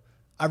were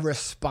a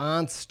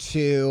response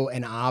to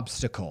an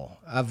obstacle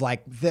of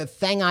like the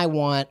thing I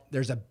want.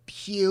 There's a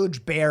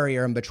huge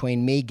barrier in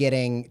between me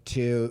getting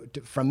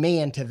from me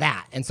into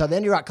that. And so the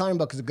Indie Rock Coloring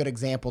Book is a good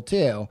example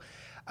too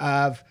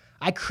of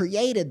I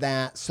created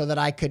that so that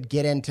I could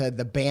get into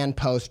the band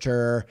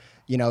poster,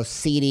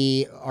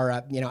 CD or,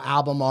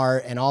 album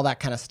art and all that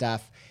kind of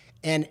stuff.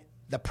 And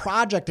the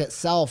project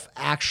itself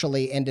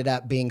actually ended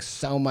up being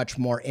so much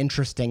more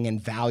interesting and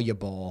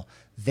valuable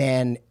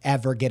than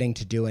ever getting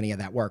to do any of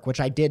that work,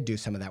 which I did do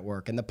some of that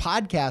work. And the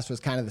podcast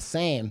was kind of the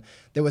same.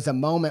 There was a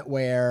moment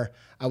where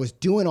I was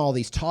doing all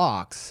these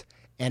talks,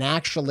 and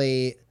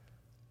actually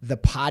the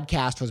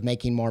podcast was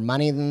making more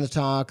money than the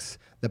talks.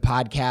 The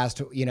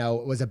podcast,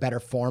 was a better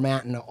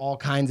format in all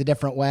kinds of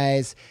different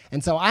ways.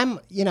 And so I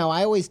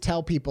always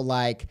tell people,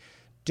 like,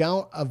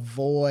 don't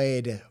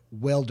avoid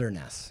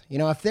wilderness. You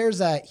know, if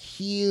there's a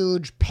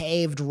huge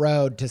paved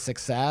road to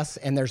success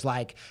and there's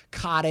like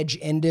cottage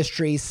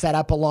industry set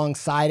up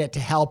alongside it to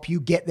help you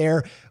get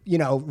there, you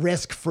know,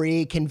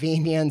 risk-free,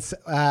 convenience,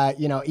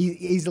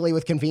 easily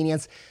with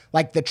convenience,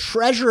 like the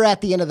treasure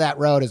at the end of that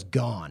road is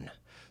gone.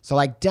 So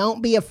like,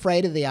 don't be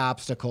afraid of the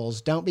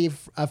obstacles. Don't be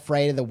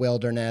afraid of the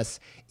wilderness.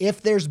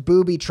 If there's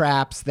booby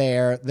traps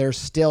there, there's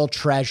still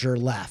treasure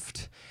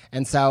left.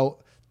 And so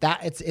that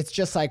it's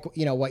just like,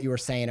 you know, what you were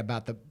saying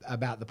about the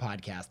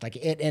podcast. Like,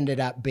 it ended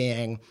up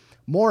being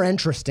more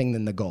interesting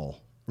than the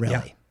goal,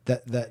 really. Yeah.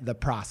 The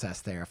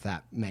process there, if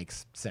that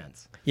makes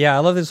sense. Yeah, I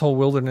love this whole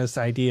wilderness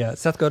idea.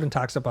 Seth Godin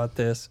talks about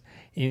this,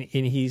 and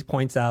he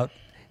points out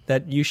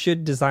that you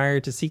should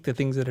desire to seek the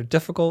things that are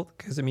difficult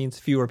because it means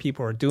fewer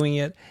people are doing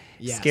it.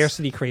 Yes.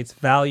 Scarcity creates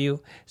value.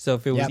 So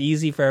if it was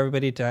easy for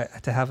everybody to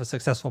have a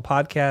successful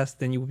podcast,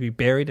 then you would be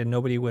buried and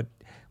nobody would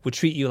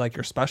treat you like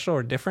you're special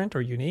or different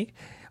or unique.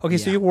 Okay,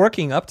 so you're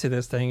working up to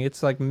this thing.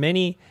 It's like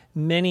many,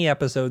 many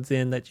episodes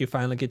in that you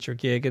finally get your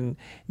gig, and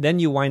then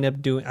you wind up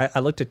doing, I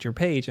looked at your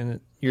page, and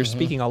you're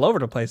speaking all over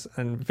the place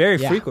and very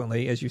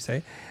frequently, as you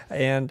say.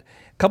 And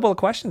a couple of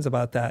questions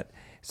about that.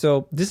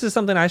 So this is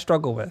something I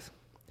struggle with.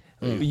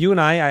 You and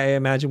I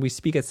imagine we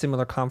speak at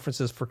similar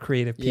conferences for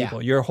creative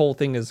people. Your whole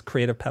thing is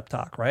creative pep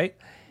talk, right?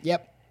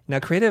 Yep. Now,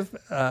 creative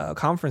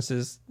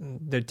conferences,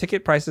 their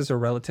ticket prices are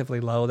relatively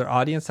low. Their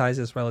audience size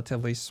is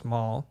relatively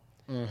small.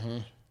 Mm-hmm.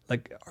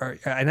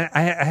 And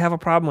I have a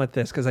problem with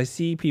this because I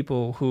see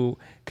people who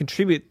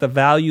contribute the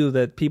value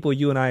that people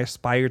you and I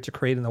aspire to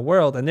create in the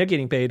world, and they're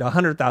getting paid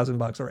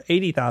 $100,000 or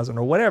 $80,000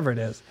 or whatever it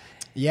is.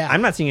 Yeah,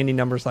 I'm not seeing any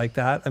numbers like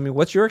that. I mean,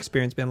 what's your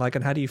experience been like,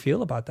 and how do you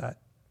feel about that?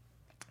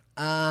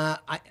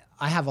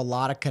 I have a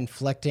lot of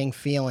conflicting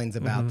feelings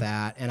about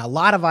that, and a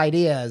lot of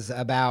ideas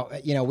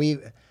about, you know,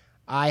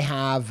 I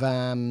have,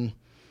 man,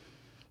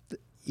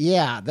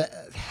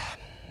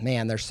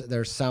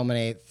 there's so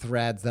many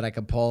threads that I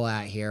could pull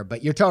at here,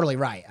 but you're totally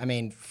right. I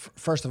mean,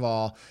 first of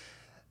all,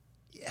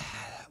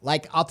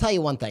 like, I'll tell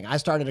you one thing. I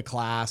started a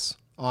class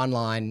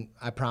online.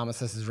 I promise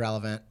this is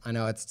relevant. I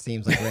know it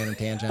seems like a random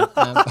tangent,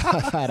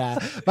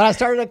 but I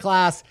started a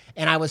class,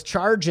 and I was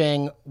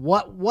charging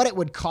what it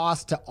would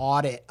cost to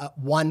audit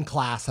one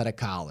class at a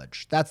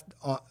college. That's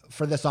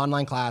for this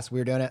online class. We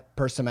were doing it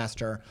per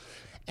semester,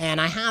 and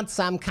I had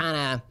some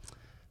kind of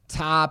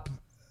top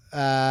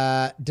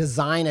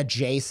design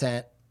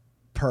adjacent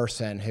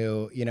person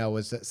who, you know,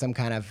 was some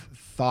kind of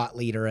thought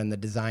leader in the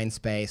design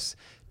space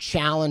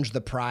challenge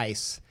the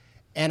price.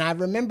 And I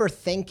remember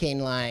thinking,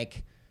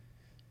 like,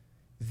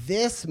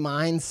 this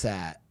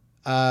mindset,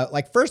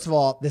 like, first of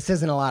all, this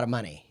isn't a lot of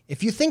money.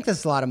 If you think this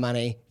is a lot of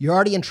money, you're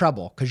already in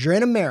trouble because you're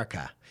in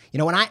America. You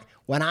know,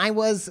 when I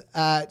was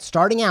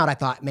starting out, I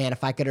thought, man,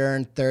 if I could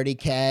earn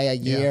 $30K a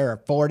year or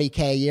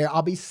 $40K a year,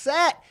 I'll be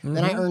set. Mm-hmm.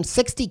 Then I earned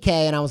 $60K,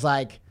 and I was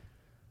like,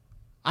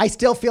 I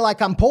still feel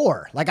like I'm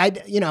poor.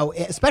 Like, you know,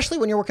 especially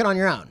when you're working on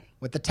your own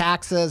with the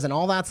taxes and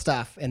all that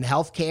stuff and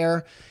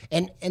healthcare.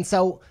 And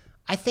so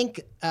I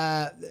think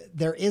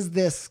there is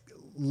this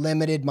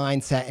limited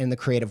mindset in the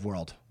creative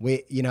world.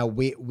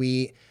 We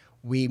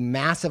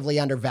massively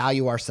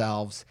undervalue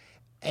ourselves.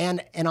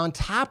 And on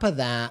top of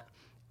that,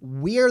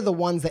 we're the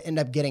ones that end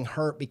up getting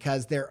hurt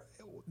because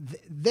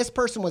this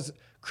person was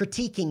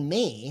critiquing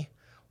me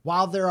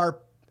while there are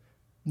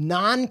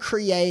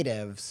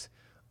non-creatives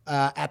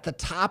at the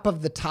top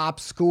of the top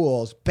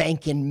schools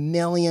banking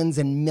millions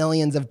and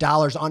millions of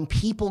dollars on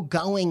people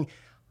going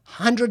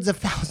hundreds of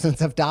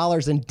thousands of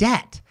dollars in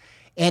debt.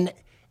 And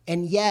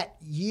yet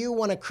you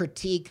want to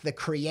critique the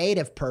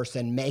creative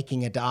person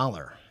making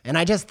 $1. And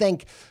I just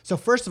think, so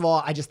first of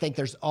all, I just think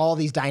there's all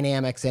these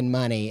dynamics in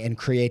money and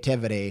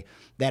creativity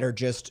that are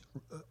just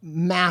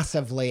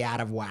massively out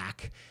of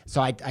whack.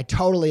 So I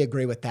totally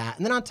agree with that.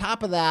 And then on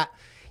top of that,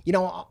 you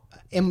know,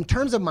 in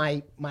terms of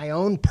my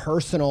own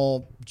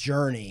personal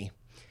journey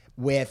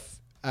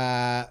with,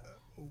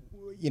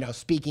 you know,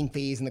 speaking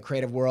fees in the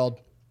creative world,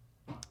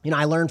 you know,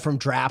 I learned from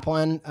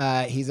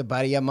Draplin. He's a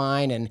buddy of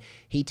mine, and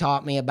he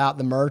taught me about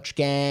the merch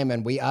game,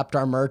 and we upped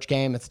our merch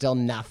game. It's still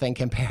nothing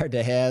compared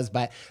to his,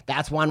 but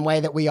that's one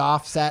way that we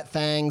offset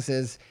things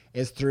is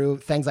through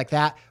things like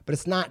that. But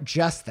it's not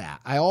just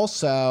that. I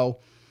also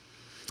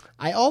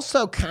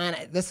kind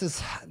of, this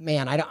is,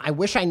 man, I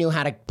wish I knew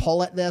how to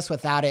pull at this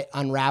without it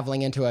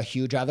unraveling into a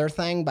huge other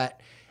thing,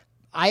 but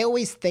I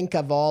always think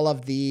of all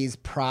of these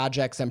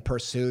projects and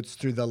pursuits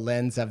through the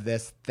lens of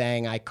this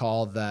thing I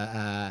call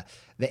the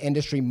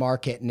industry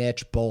market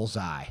niche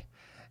bullseye.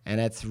 And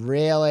it's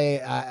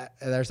really,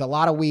 there's a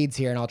lot of weeds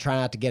here, and I'll try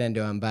not to get into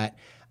them, but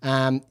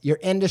your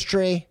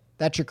industry,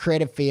 that's your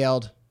creative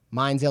field.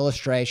 Mine's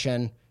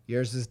illustration,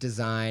 yours is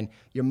design.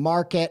 Your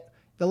market,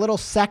 the little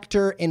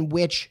sector in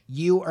which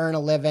you earn a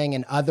living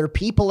and other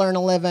people earn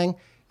a living.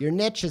 Your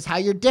niche is how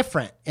you're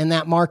different in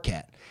that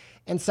market.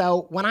 And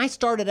so when I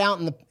started out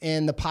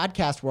in the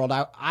podcast world,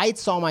 I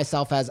saw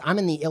myself as, I'm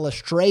in the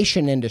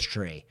illustration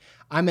industry.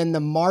 I'm in the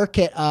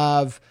market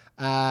of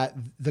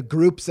the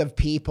groups of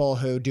people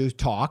who do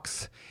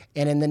talks.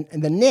 And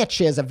in the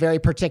niche is a very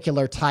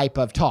particular type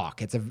of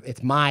talk. It's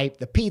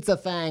the pizza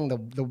thing,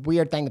 the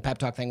weird thing, the pep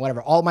talk thing,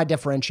 whatever, all my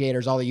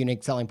differentiators, all the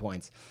unique selling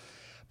points.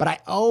 But I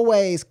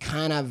always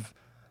kind of,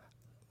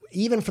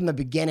 even from the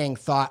beginning,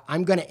 thought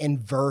I'm going to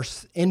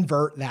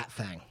invert that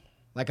thing.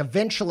 Like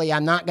eventually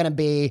I'm not going to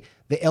be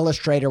the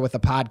illustrator with the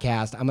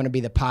podcast. I'm going to be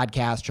the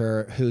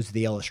podcaster who's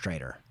the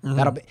illustrator.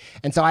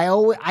 And so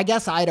I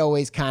guess I'd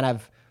always kind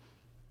of,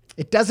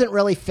 it doesn't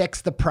really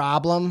fix the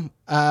problem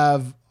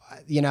of,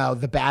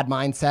 the bad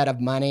mindset of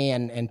money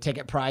and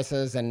ticket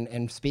prices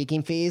and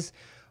speaking fees.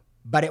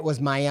 But it was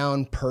my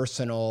own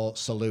personal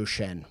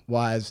solution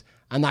was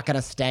I'm not going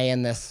to stay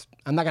in this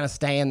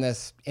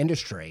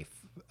industry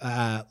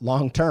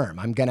long term.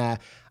 I'm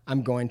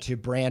going to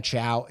branch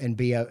out and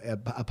be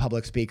a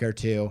public speaker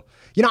too.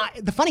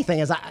 The funny thing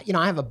is, I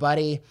have a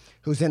buddy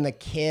who's in the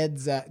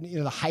kids,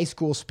 the high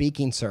school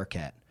speaking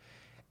circuit,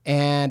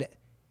 and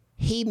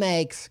he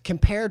makes,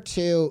 compared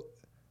to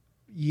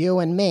you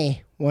and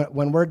me,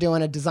 when we're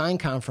doing a design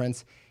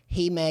conference,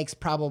 he makes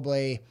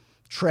probably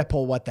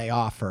triple what they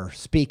offer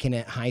speaking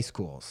at high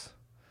schools.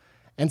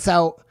 And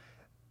so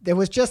there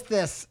was just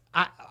this,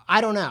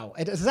 I don't know.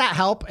 Does that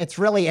help? It's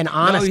really an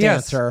honest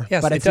answer,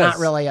 but it's not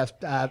really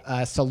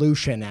a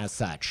solution as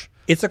such.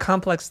 It's a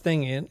complex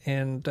thing,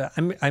 and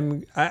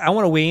I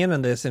want to weigh in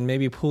on this and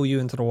maybe pull you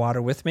into the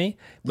water with me.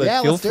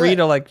 But feel free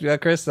to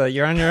Chris,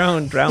 you're on your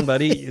own, drown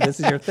buddy. This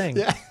is your thing.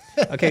 Yeah.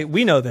 Okay,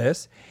 we know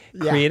this.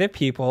 Creative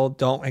people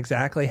don't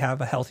exactly have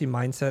a healthy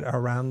mindset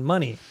around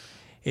money.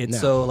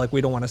 So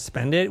we don't want to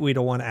spend it. We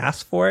don't want to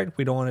ask for it.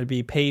 We don't want to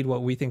be paid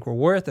what we think we're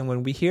worth. And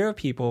when we hear of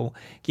people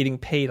getting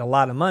paid a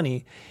lot of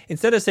money,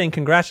 instead of saying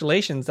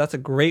congratulations, that's a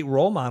great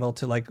role model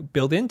to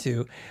build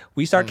into,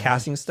 we start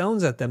casting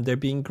stones at them. They're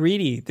being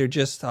greedy. They're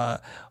just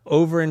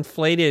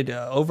overinflated,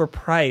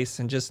 overpriced,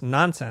 and just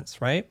nonsense,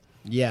 right?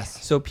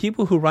 Yes. So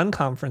people who run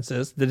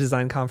conferences, the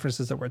design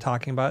conferences that we're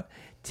talking about,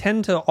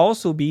 tend to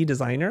also be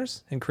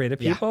designers and creative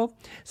people.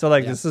 So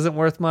this isn't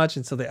worth much.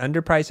 And so they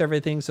underprice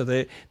everything. So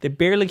they're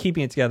barely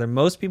keeping it together.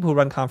 Most people who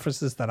run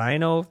conferences that I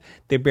know of,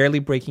 they're barely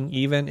breaking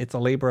even. It's a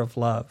labor of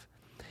love.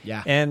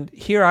 Yeah. And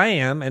here I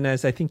am, and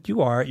as I think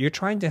you are, you're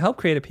trying to help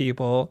creative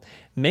people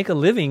make a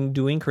living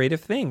doing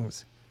creative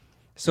things.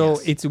 So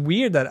it's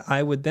weird that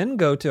I would then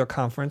go to a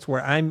conference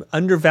where I'm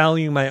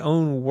undervaluing my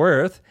own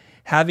worth,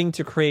 having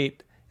to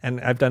create, and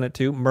I've done it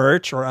too,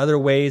 merch or other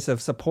ways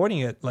of supporting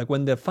it. Like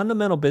when the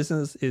fundamental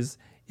business is,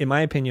 in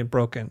my opinion,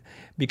 broken.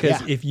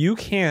 Because if you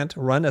can't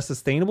run a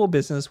sustainable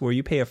business where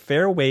you pay a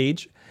fair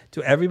wage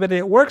to everybody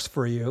that works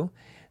for you,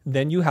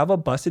 then you have a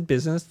busted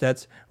business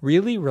that's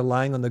really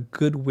relying on the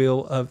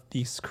goodwill of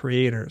these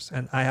creators.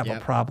 And I have a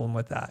problem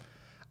with that.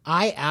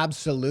 I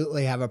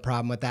absolutely have a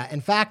problem with that.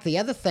 In fact, the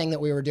other thing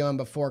that we were doing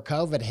before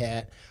COVID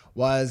hit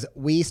was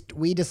we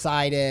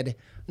decided,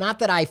 not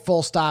that I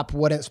full stop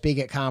wouldn't speak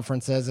at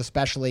conferences,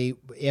 especially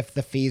if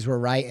the fees were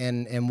right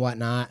and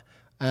whatnot.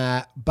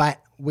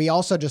 But we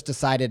also just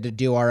decided to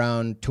do our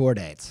own tour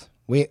dates.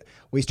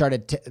 We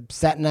started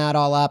setting that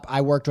all up.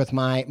 I worked with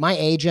my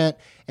agent,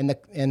 and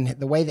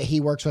the way that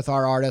he works with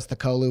our artists, the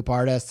Co-Loop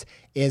artists,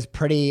 is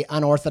pretty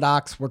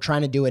unorthodox. We're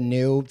trying to do a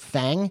new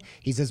thing.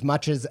 He's as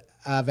much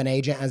of an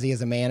agent as he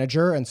is a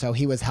manager, and so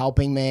he was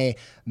helping me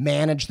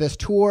manage this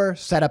tour,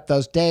 set up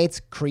those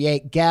dates,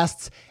 create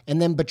guests,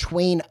 and then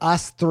between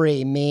us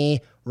three, me,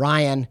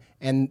 Ryan,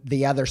 and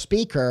the other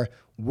speaker,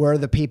 we're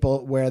the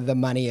people where the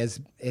money is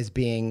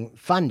being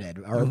funded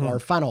or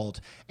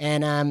funneled.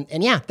 And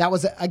that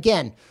was,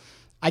 again,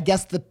 I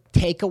guess the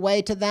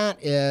takeaway to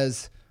that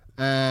is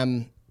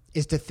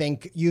to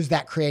use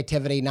that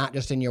creativity not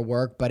just in your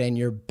work, but in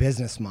your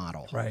business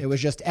model. Right. It was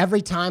just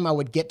every time I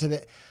would get to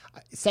the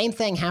same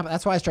thing happened.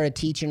 That's why I started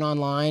teaching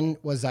online.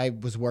 I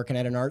was working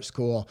at an art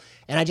school,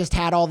 and I just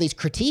had all these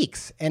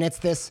critiques. And it's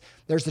this.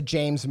 There's a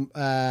James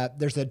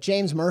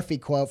Murphy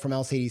quote from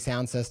LCD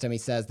Sound System. He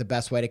says the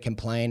best way to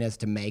complain is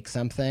to make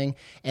something.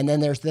 And then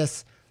there's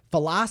this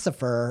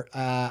philosopher.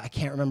 I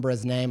can't remember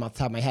his name off the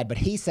top of my head, but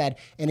he said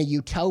in a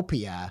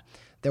utopia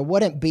there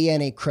wouldn't be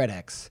any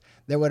critics.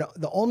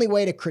 The only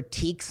way to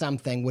critique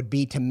something would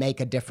be to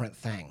make a different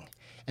thing.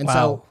 And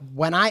so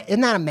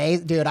isn't that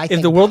amazing, dude? I think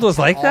if the world was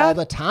like that all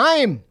the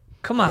time,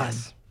 come on,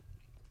 yes.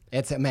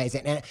 It's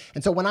amazing.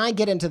 And so when I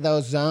get into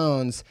those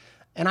zones,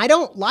 and I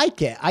don't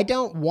like it, I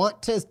don't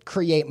want to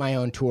create my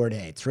own tour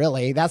dates.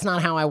 Really, that's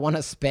not how I want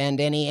to spend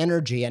any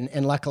energy.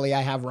 And luckily, I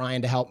have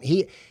Ryan to help.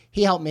 He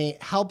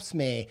helps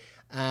me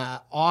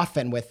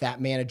often with that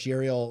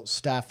managerial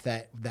stuff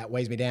that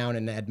weighs me down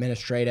and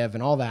administrative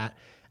and all that.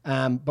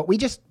 But we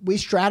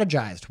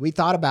strategized. We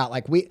thought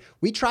about,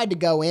 we tried to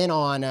go in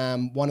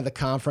on one of the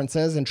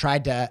conferences and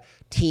tried to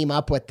team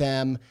up with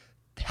them,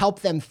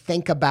 help them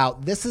think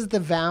about, this is the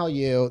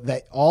value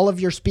that all of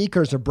your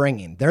speakers are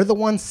bringing. They're the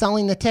ones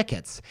selling the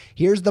tickets.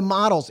 Here's the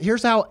models.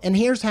 Here's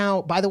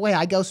how, by the way,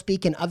 I go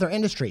speak in other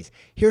industries.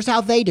 Here's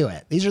how they do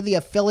it. These are the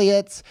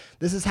affiliates.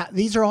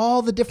 These are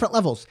all the different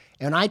levels.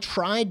 And I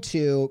tried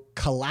to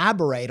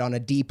collaborate on a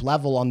deep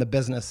level on the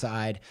business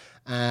side.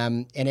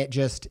 And it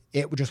just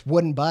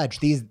wouldn't budge.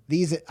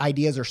 These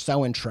ideas are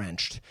so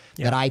entrenched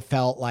that I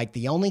felt like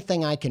the only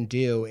thing I can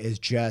do is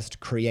just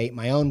create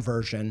my own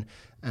version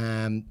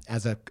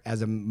as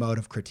a mode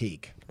of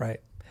critique. Right.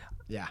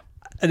 Yeah.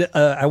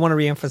 I want to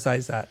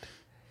reemphasize that.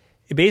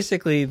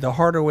 Basically, the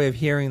harder way of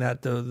hearing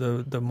that,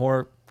 the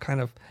more kind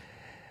of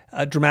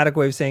dramatic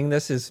way of saying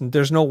this is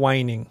there's no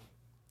whining.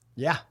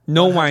 Yeah.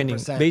 No 100%. whining.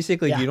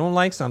 Basically, yeah. you don't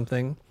like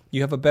something,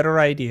 you have a better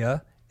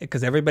idea,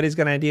 because everybody's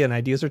got an idea and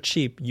ideas are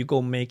cheap. You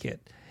go make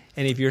it.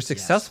 And if you're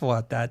successful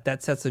at that,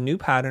 that sets a new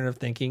pattern of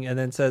thinking and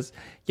then says,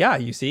 yeah,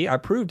 you see, I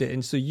proved it.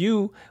 And so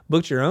you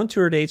booked your own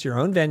tour dates, your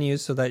own venues,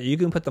 so that you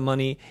can put the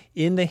money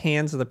in the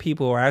hands of the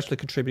people who are actually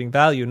contributing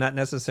value, not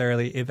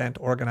necessarily event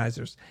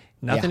organizers.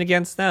 Nothing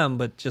against them,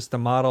 but just the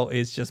model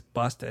is just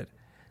busted.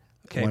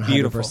 Okay,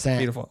 100%.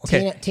 Beautiful.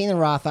 Okay. Tina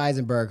Roth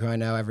Eisenberg, who I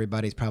know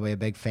everybody's probably a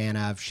big fan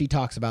of, she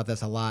talks about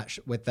this a lot.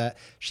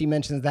 She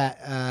mentions that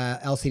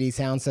LCD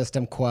Sound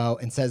System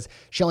quote and says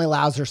she only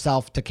allows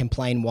herself to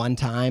complain one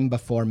time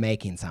before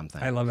making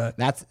something. I love that.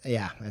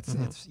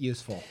 It's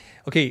useful.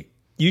 Okay,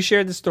 you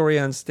shared the story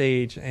on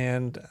stage,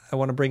 and I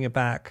want to bring it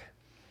back.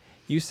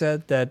 You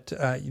said that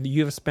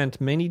you have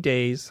spent many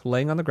days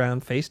laying on the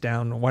ground, face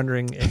down,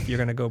 wondering if you're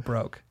going to go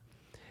broke.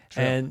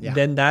 True. And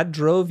then that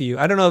drove you.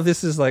 I don't know if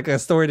this is like a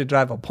story to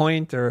drive a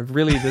point or if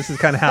really this is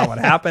kind of how it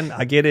happened.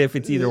 I get it if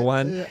it's either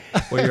one,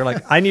 where you're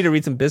like, I need to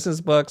read some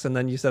business books. And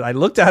then you said, I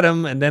looked at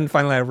them and then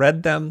finally I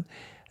read them.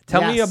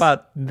 Tell me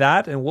about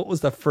that, and what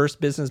was the first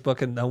business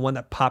book and the one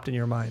that popped in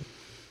your mind?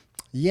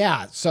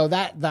 Yeah, so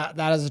that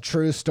is a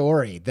true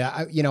story.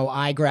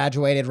 I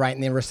graduated right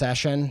in the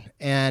recession,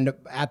 and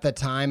at the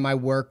time my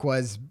work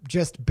was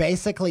just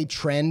basically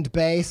trend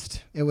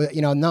based. It was,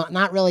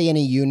 not really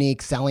any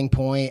unique selling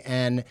point,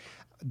 and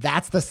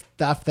that's the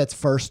stuff that's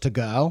first to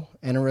go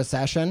in a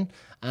recession.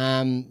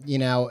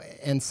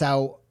 And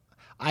so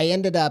I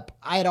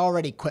had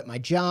already quit my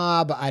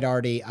job.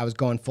 I was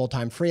going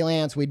full-time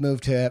freelance. We'd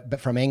moved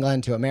from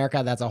England to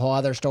America. That's a whole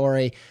other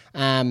story.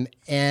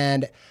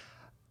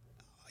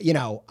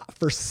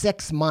 For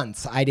 6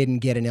 months, I didn't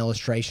get an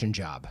illustration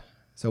job.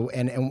 So,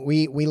 and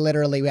we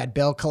had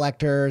bill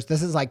collectors.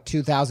 This is like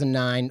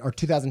 2009 or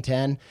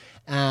 2010.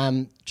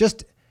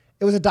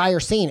 It was a dire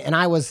scene, and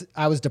I was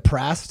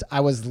depressed. I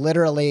was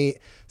literally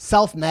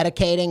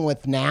self-medicating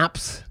with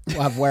naps,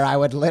 of where I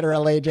would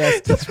literally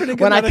just. That's pretty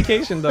good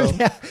medication, though.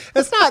 Yeah,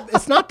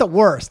 it's not the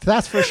worst,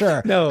 that's for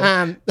sure. No.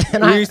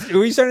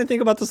 Were you starting to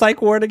think about the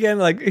psych ward again?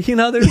 Like, there's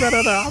that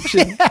other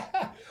option.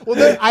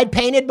 Well, I'd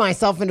painted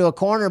myself into a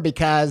corner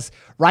because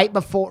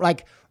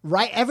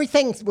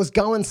everything was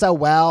going so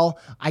well.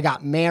 I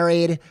got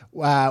married.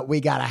 We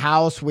got a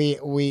house. We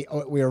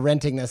were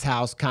renting this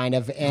house kind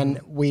of, and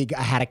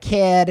I had a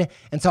kid.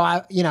 And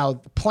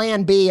so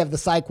plan B of the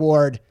psych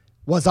ward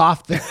was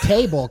off the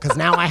table because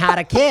now I had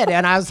a kid,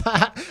 and I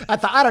thought,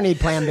 I don't need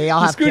plan B.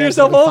 I'll have screwed kids.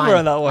 yourself over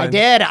on that one. I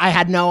did. I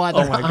had no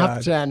other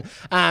option.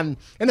 And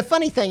the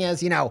funny thing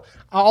is,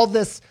 all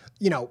this,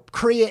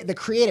 the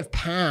creative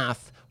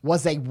path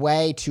was a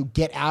way to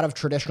get out of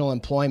traditional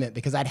employment,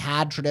 because I'd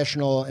had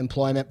traditional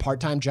employment,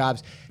 part-time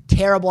jobs,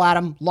 terrible at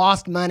them,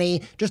 lost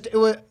money, it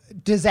was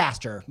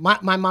disaster.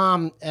 My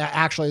mom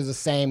actually is the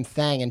same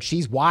thing, and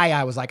she's why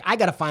I was like, I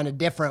got to find a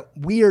different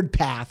weird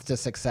path to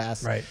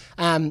success. Right.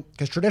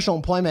 Because traditional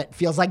employment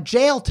feels like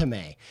jail to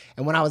me.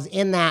 And when I was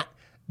in that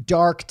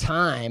dark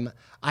time,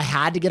 I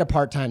had to get a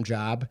part-time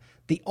job.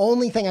 The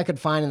only thing I could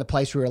find in the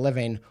place we were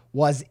living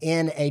was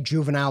in a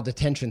juvenile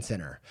detention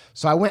center.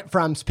 So I went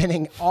from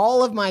spending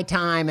all of my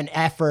time and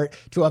effort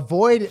to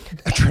avoid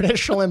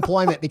traditional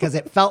employment because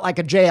it felt like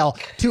a jail,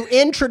 to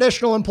in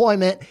traditional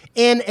employment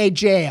in a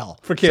jail.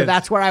 For kids. So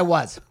that's where I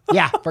was.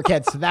 Yeah, for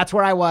kids. So that's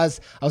where I was.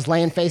 I was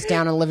laying face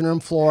down on the living room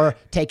floor,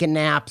 taking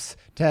naps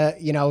to,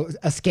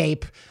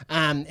 escape.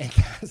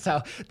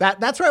 So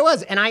that's where I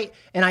was. And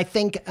I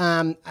think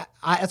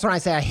that's when I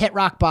say I hit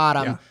rock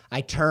bottom. Yeah.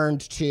 I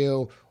turned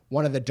to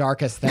one of the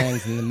darkest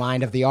things in the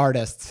mind of the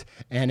artists,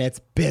 and it's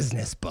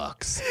business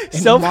books.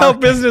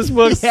 Self-help business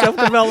books,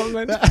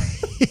 self-development.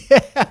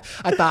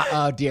 I thought,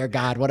 oh dear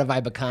God, what have I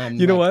become?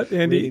 You know what,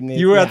 Andy?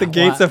 You were at the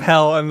gates of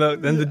hell, and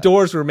the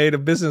doors were made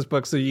of business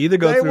books, so you either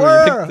go through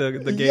or you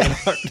pick the gate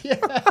apart.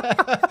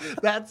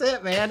 That's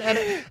it, man.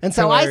 And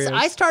so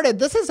I started,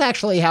 this is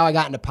actually how I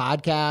got into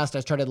podcast. I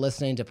started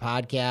listening to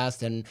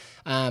podcasts, and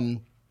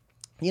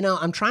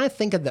I'm trying to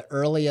think of the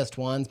earliest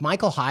ones.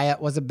 Michael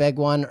Hyatt was a big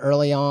one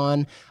early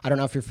on. I don't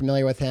know if you're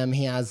familiar with him.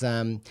 He has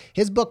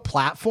his book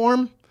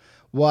Platform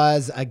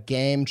was a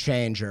game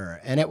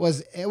changer, and it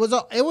was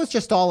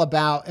just all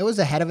about, it was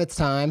ahead of its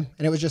time,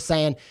 and it was just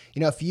saying,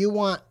 if you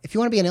want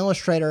to be an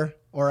illustrator,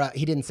 or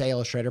he didn't say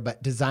illustrator,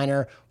 but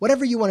designer,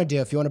 whatever you want to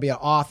do, if you want to be an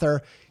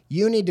author,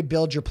 you need to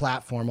build your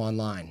platform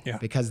online,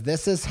 because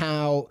this is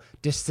how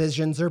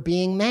decisions are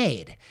being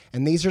made,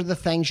 and these are the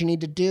things you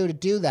need to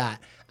do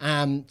that.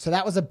 So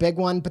that was a big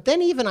one. But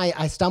then even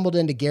I stumbled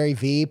into Gary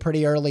Vee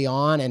pretty early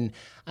on, and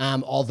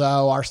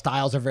although our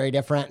styles are very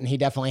different, and he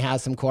definitely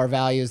has some core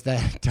values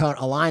that don't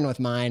align with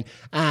mine,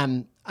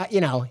 I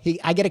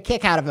get a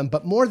kick out of him.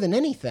 But more than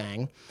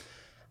anything,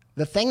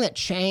 the thing that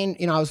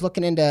changed, I was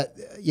looking into,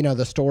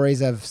 the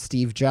stories of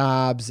Steve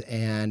Jobs,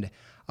 and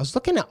I was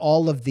looking at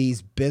all of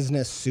these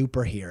business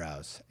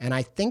superheroes. And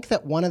I think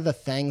that one of the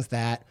things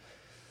that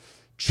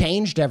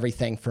changed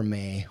everything for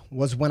me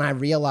was when I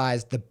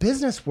realized the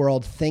business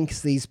world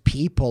thinks these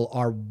people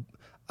are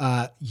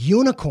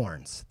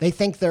unicorns. They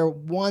think they're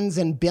ones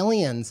in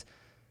billions,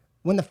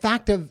 when the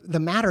fact of the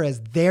matter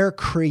is they're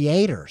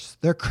creators.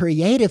 They're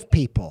creative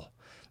people.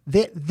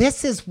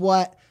 This is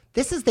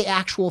the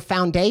actual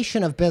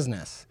foundation of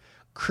business.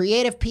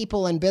 Creative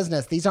people in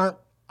business, these aren't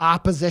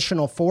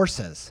oppositional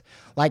forces.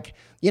 Like,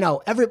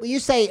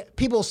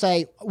 people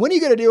say, when are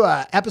you going to do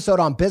an episode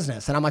on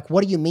business? And I'm like,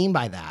 what do you mean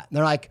by that? And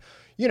they're like,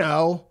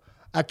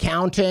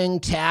 accounting,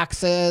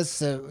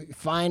 taxes,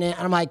 finance.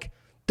 And I'm like,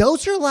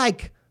 those are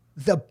like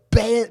the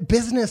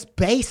business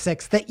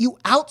basics that you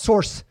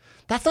outsource.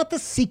 That's not the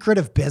secret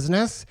of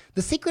business.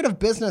 The secret of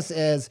business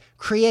is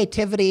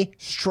creativity,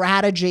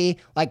 strategy,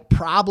 like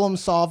problem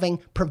solving,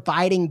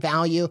 providing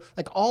value.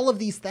 Like all of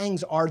these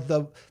things are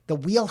the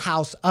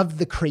wheelhouse of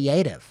the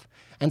creative.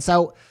 And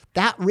so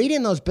that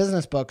reading those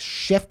business books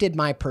shifted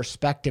my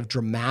perspective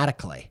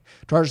dramatically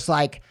towards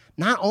like,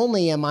 not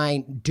only am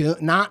I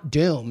not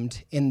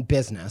doomed in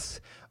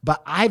business,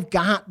 but I've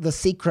got the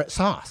secret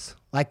sauce.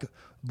 Like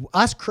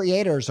us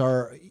creators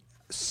are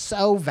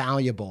so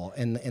valuable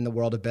in the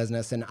world of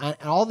business, and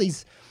all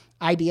these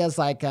ideas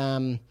like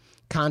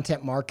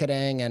content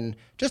marketing and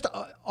just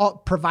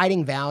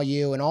providing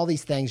value and all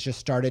these things just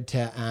started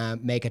to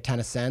make a ton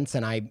of sense.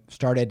 And I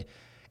started,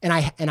 and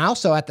I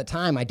also at the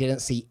time I didn't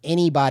see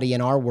anybody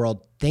in our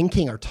world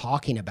thinking or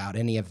talking about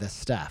any of this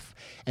stuff.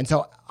 And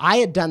so I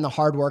had done the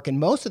hard work, and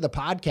most of the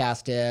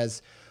podcast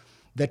is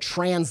the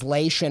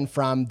translation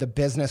from the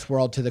business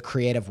world to the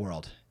creative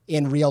world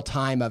in real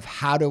time of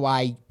how do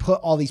I put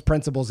all these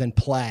principles in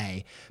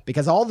play,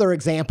 because all their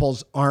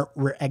examples aren't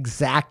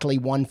exactly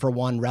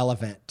one-for-one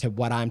relevant to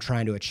what I'm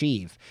trying to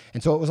achieve.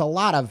 And so it was a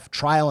lot of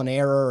trial and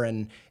error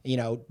and,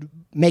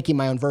 making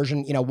my own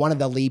version. One of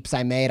the leaps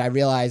I made, I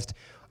realized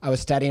I was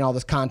studying all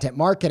this content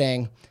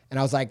marketing, and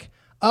I was like,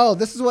 oh,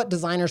 this is what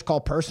designers call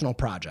personal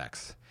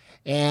projects.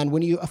 And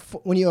when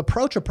you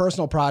approach a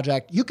personal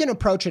project, you can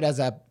approach it as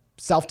a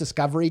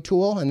self-discovery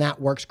tool, and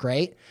that works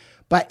great.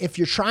 But if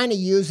you're trying to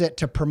use it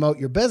to promote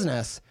your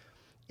business,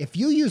 if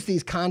you use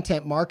these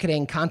content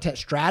marketing, content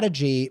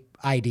strategy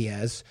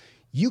ideas,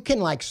 you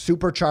can like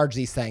supercharge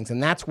these things.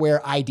 And that's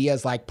where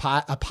ideas like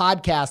a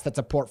podcast that's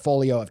a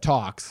portfolio of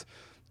talks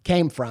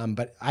came from.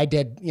 But I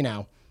did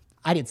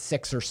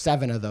 6 or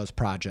 7 of those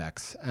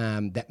projects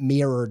that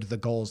mirrored the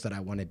goals that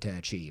I wanted to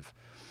achieve.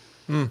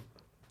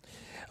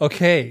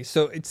 Okay,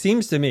 so it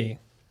seems to me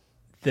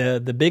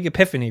the big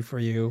epiphany for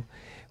you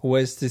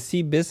was to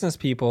see business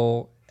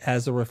people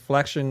as a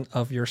reflection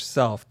of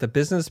yourself. The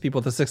business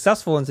people, the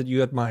successful ones that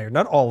you admire,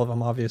 not all of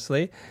them,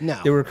 obviously. No.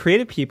 They were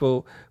creative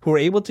people who were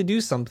able to do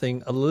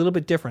something a little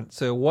bit different.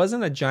 So it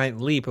wasn't a giant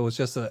leap. It was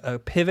just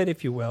a pivot,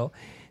 if you will,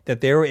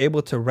 that they were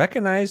able to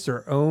recognize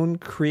their own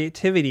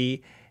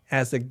creativity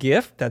as a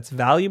gift that's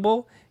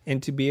valuable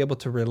and to be able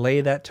to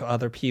relay that to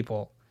other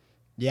people.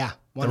 Yeah,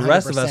 100%. The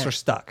rest of us are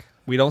stuck.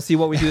 We don't see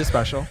what we do as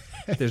special.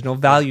 There's no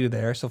value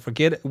there. So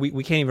forget, we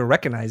can't even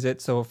recognize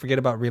it. So forget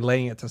about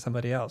relaying it to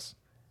somebody else.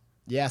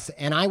 Yes,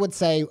 and I would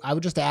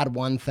just add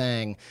one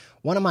thing.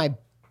 One of my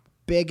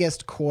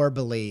biggest core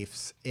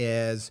beliefs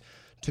is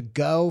to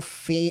go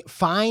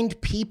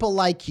find people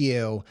like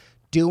you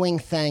doing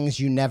things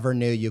you never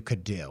knew you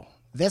could do.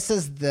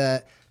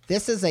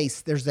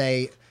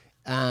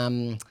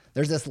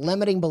 There's this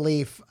limiting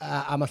belief.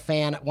 I'm a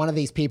fan. One of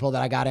these people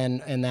that I got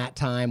in that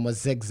time was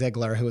Zig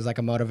Ziglar, who was like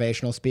a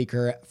motivational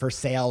speaker for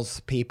sales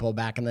people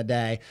back in the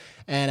day.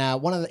 And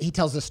he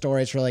tells this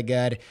story. It's really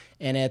good.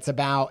 And it's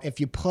about if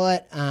you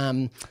put,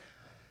 I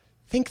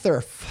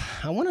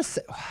want to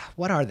say,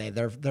 what are they?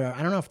 They're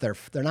I don't know if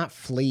they're not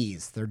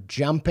fleas. They're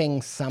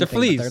jumping something. They're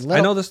fleas.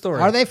 I know the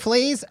story. Are they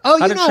fleas? Oh,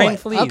 How you to know train it.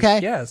 fleas. Okay.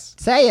 Yes.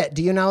 Say it.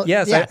 Do you know?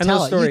 Yes, yeah, I know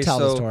the story. You tell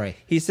the story.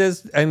 He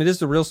says, this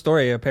is a real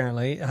story,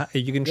 apparently.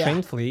 You can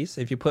train fleas.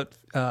 If you put,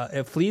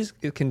 if fleas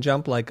can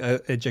jump like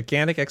a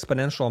gigantic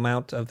exponential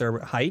amount of their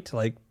height,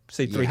 like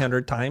say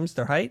 300 times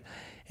their height,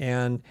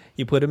 and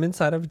you put them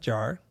inside of a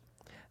jar.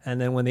 And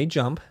then when they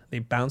jump, they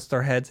bounce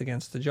their heads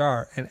against the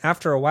jar. And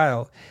after a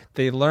while,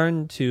 they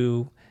learn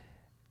to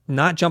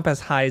not jump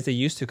as high as they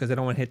used to because they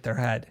don't want to hit their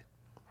head.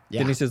 Yeah.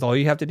 Then he says, all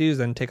you have to do is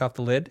then take off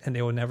the lid and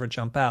they will never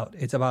jump out.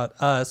 It's about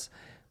us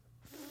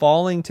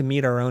falling to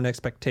meet our own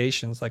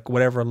expectations, like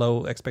whatever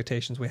low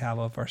expectations we have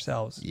of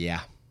ourselves.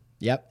 Yeah.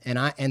 Yep.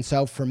 And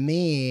so for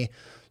me,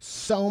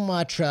 so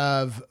much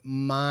of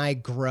my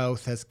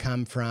growth has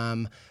come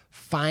from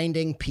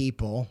finding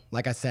people,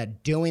 like I said,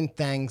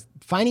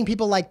 finding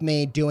people like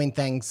me doing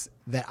things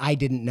that I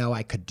didn't know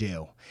I could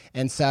do.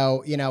 And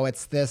so,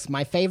 it's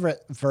my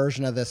favorite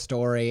version of this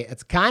story.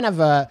 It's kind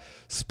of a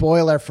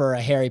spoiler for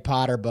a Harry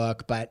Potter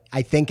book, but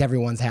I think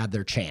everyone's had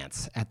their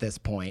chance at this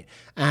point.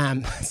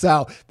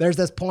 So there's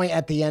this point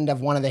at the end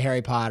of one of the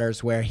Harry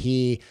Potters where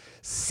he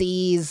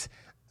sees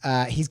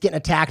he's getting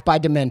attacked by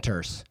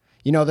Dementors.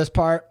 You know this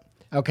part?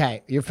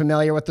 Okay, you're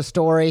familiar with the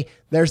story.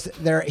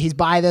 He's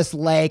by this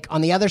lake.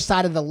 On the other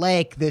side of the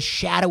lake, this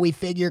shadowy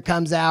figure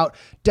comes out,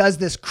 does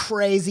this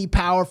crazy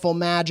powerful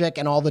magic,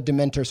 and all the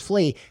Dementors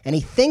flee. And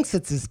he thinks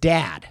it's his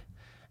dad.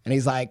 And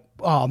he's like,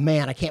 oh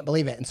man, I can't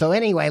believe it. And so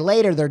anyway,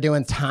 later they're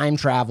doing time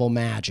travel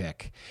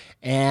magic.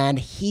 And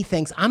he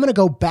thinks, I'm going to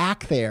go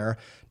back there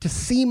to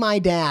see my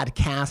dad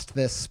cast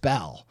this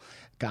spell.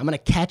 I'm going to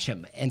catch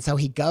him. And so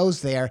he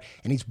goes there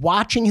and he's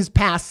watching his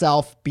past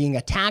self being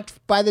attacked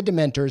by the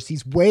Dementors.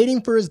 He's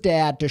waiting for his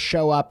dad to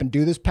show up and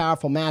do this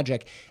powerful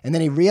magic. And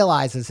then he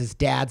realizes his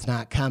dad's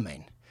not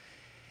coming.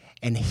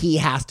 And he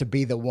has to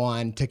be the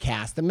one to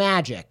cast the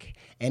magic.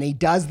 And he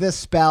does this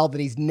spell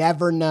that he's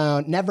never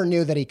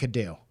knew that he could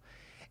do.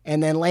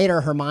 And then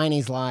later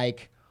Hermione's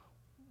like,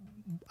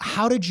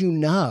 how did you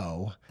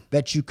know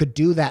that you could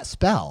do that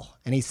spell?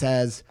 And he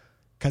says,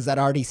 because I'd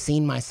already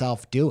seen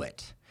myself do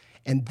it.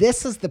 And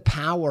this is the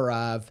power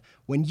of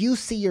when you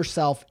see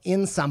yourself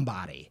in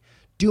somebody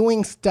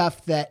doing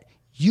stuff that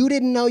you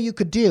didn't know you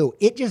could do,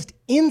 it just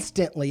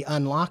instantly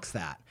unlocks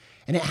that.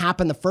 And it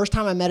happened the first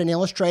time I met an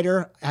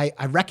illustrator, I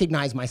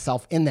recognized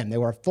myself in them. They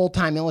were a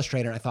full-time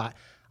illustrator, and I thought,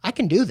 I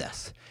can do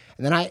this.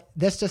 And then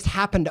this just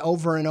happened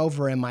over and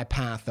over in my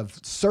path of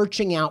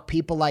searching out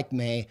people like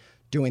me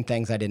doing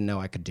things I didn't know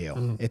I could do.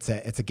 Mm.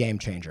 It's a game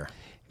changer.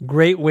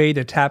 Great way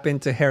to tap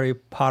into Harry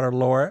Potter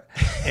lore.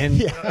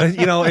 And,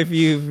 if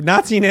you've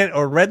not seen it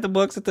or read the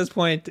books at this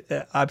point,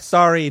 I'm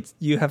sorry.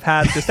 You have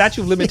had the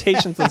statute of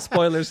limitations on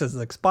spoilers has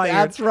expired.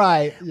 That's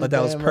right. But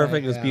that was perfect.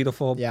 Right. It was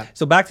beautiful. Yeah.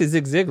 So back to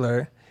Zig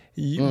Ziglar.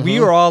 We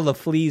were all the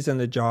fleas in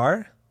the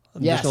jar.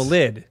 Yes. There's no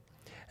lid.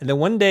 And then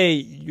one day,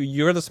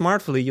 you're the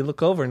smart flea. You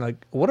look over and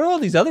like, what are all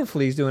these other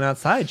fleas doing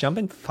outside,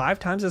 jumping 5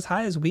 times as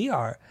high as we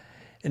are?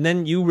 And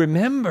then you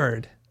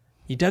remembered.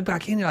 You dug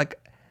back in. You're like,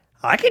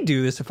 I could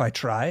do this if I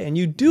try, and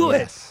you do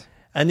it.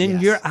 And then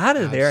you're out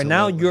of there, and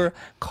now you're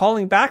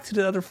calling back to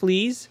the other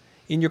fleas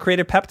in your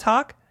creative pep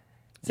talk,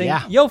 saying,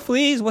 yo,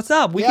 fleas, what's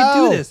up? We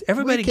can do this.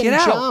 Everybody get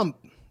out. Jump.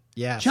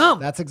 Yes, jump.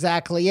 That's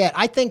exactly it.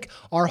 I think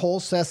our whole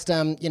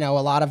system, a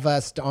lot of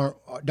us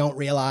don't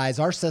realize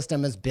our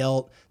system is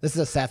built, this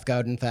is a Seth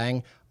Godin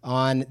thing,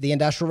 on the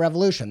Industrial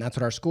Revolution. That's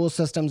what our school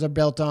systems are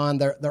built on.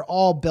 They're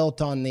all built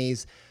on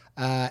these,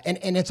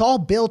 and it's all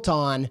built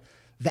on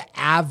the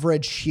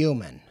average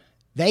human.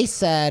 They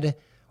said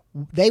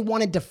they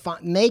wanted to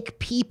make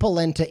people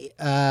into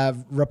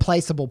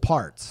replaceable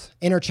parts,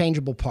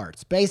 interchangeable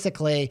parts.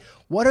 Basically,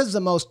 what is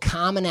the most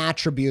common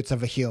attributes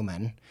of a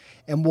human?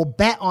 And we'll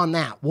bet on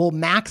that. We'll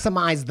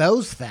maximize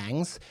those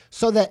things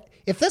so that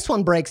if this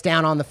one breaks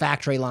down on the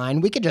factory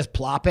line, we could just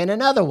plop in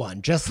another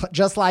one,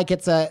 just like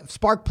it's a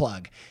spark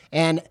plug.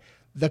 And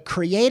the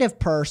creative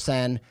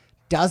person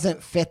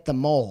doesn't fit the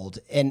mold.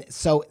 And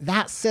so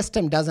that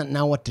system doesn't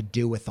know what to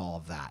do with all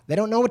of that. They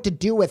don't know what to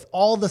do with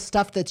all the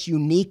stuff that's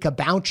unique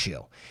about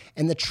you.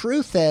 And the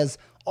truth is,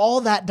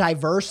 all that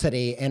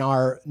diversity in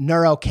our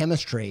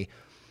neurochemistry,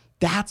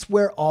 that's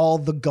where all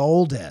the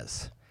gold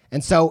is.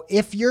 And so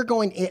if you're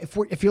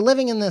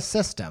living in this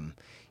system,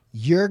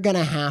 you're going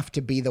to have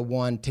to be the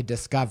one to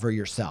discover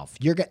yourself.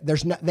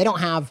 They don't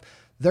have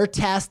their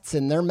tests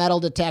and their metal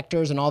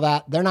detectors and all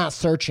that. They're not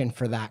searching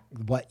for that,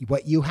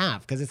 what you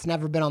have, because it's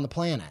never been on the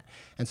planet.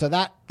 And so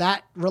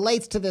that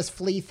relates to this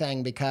flea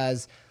thing,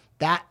 because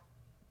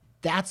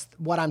that's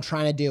what I'm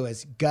trying to do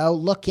is go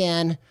look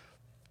in,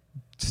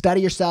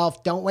 study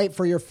yourself. Don't wait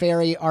for your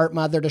fairy art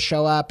mother to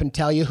show up and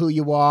tell you who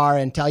you are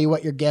and tell you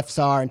what your gifts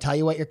are and tell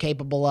you what you're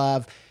capable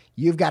of.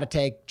 You've got to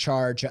take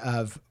charge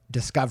of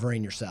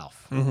discovering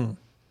yourself. Mm-hmm.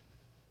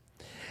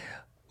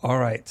 All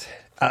right.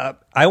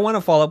 I want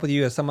to follow up with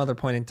you at some other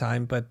point in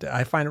time, but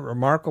I find it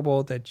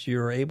remarkable that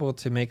you're able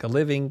to make a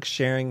living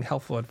sharing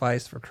helpful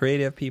advice for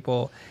creative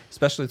people,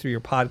 especially through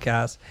your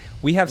podcast.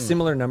 We have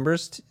similar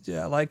numbers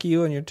like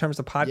you in terms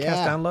of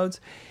podcast downloads,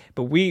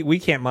 but we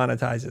can't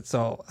monetize it.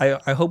 So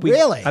I hope we...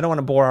 Really? I don't want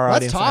to bore our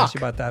audience and ask talk.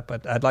 you about that,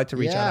 but I'd like to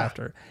reach out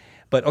after.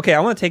 But okay,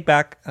 I want to take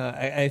back...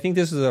 I think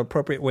this is an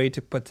appropriate way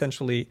to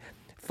potentially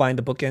find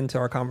a bookend to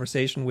our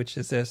conversation, which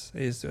is this,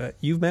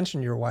 you've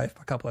mentioned your wife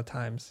a couple of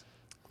times.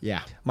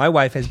 Yeah. My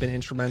wife has been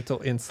instrumental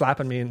in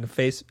slapping me in the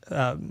face,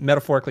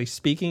 metaphorically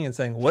speaking, and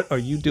saying, what are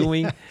you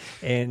doing?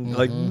 And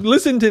like,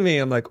 listen to me.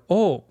 I'm like,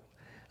 oh,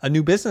 a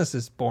new business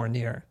is born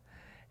here.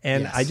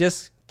 And I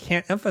just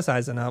can't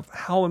emphasize enough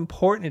how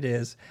important it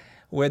is,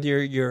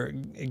 whether you're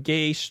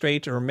gay,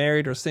 straight, or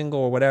married, or single,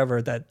 or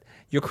whatever, that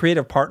your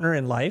creative partner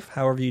in life,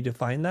 however you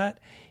define that,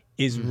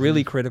 is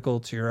really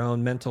critical to your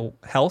own mental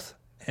health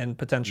and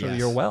potentially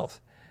your wealth.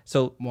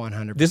 So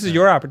 100%. This is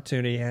your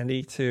opportunity,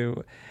 Andy,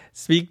 to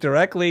speak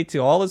directly to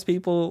all those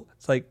people.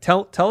 It's like,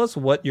 tell us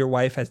what your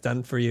wife has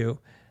done for you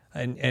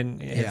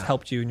and has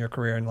helped you in your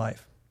career and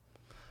life.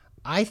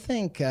 I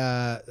think,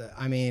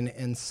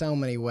 in so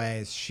many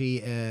ways,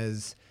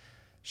 she's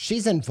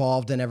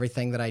involved in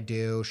everything that I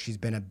do. She's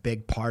been a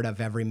big part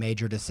of every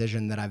major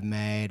decision that I've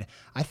made.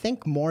 I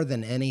think more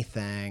than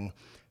anything,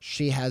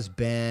 she has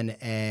been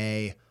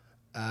a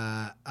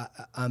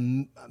a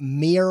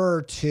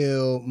mirror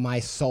to my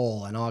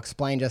soul, and I'll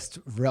explain just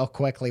real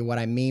quickly what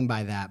I mean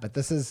by that. But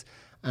this is,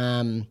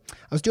 I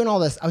was doing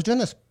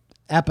this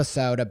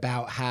episode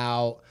about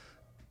how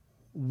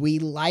we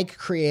like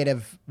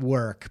creative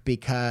work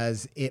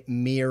because it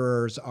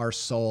mirrors our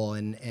soul.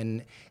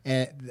 And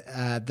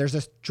there's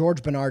this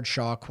George Bernard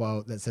Shaw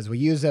quote that says, "We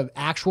use an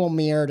actual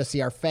mirror to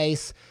see our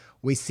face.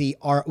 We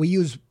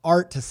use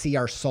art to see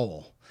our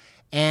soul."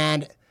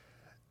 And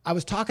I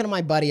was talking to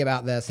my buddy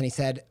about this, and he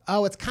said,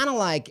 "Oh, it's kind of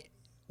like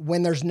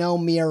when there's no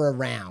mirror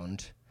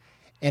around,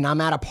 and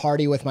I'm at a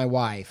party with my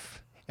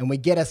wife, and we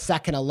get a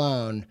second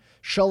alone.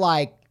 She'll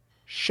like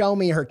show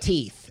me her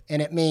teeth,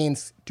 and it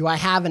means, do I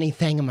have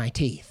anything in my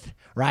teeth,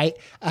 right?"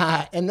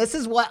 And this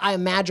is what I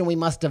imagine we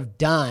must have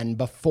done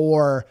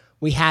before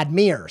we had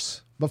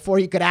mirrors, before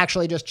you could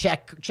actually just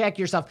check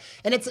yourself.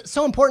 And it's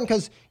so important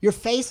because your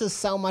face is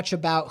so much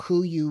about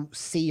who you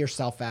see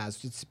yourself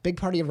as. It's a big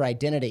part of your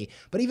identity.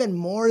 But even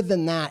more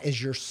than that is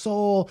your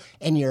soul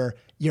and your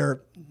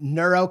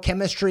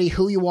neurochemistry,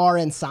 who you are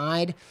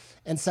inside.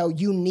 And so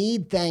you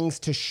need things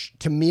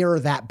to mirror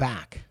that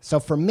back.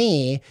 So for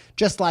me,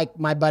 just like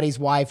my buddy's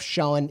wife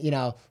showing,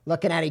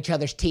 looking at each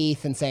other's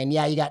teeth and saying,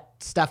 "Yeah, you got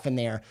stuff in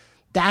there."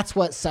 That's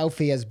what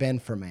Sophie has been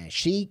for me.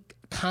 She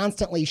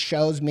constantly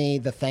shows me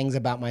the things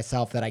about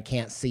myself that I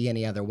can't see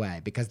any other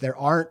way because there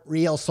aren't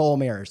real soul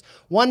mirrors.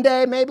 One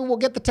day, maybe we'll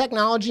get the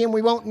technology and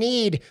we won't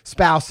need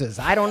spouses.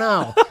 I don't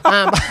know.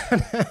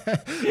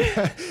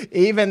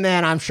 Even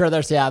then, I'm sure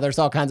there's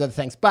all kinds of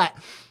things.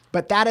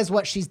 But that is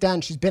what she's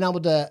done. She's been able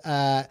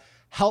to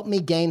help me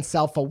gain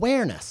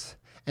self-awareness.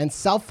 And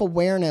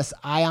self-awareness,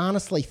 I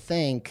honestly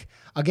think,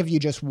 I'll give you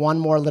just one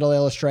more little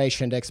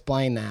illustration to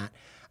explain that.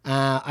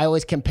 I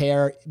always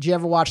compare, did you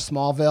ever watch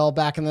Smallville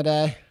back in the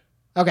day?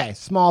 Okay,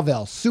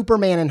 Smallville,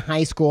 Superman in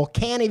high school,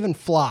 can't even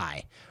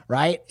fly,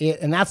 right?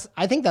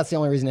 I think that's the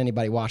only reason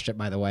anybody watched it,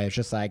 by the way. It's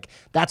just like,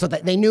 that's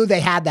what they knew they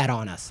had that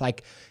on us.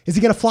 Like, is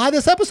he going to fly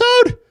this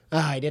episode? Oh,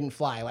 he didn't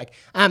fly.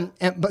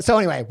 So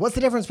anyway, what's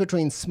the difference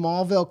between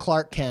Smallville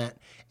Clark Kent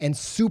and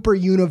super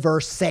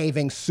universe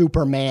saving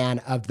Superman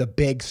of the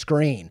big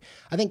screen?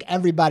 I think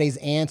everybody's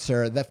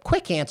answer, the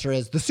quick answer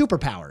is the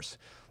superpowers.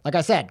 Like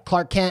I said,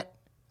 Clark Kent,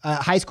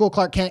 high school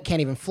Clark Kent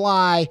can't even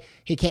fly.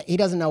 He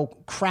doesn't know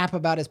crap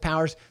about his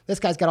powers. This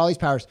guy's got all these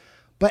powers,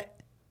 but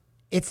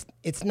it's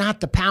not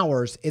the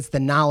powers. It's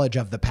the knowledge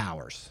of the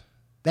powers.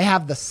 They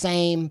have the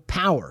same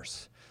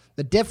powers.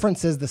 The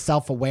difference is the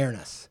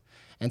self-awareness.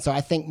 And so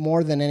I think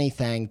more than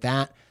anything,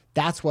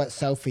 that's what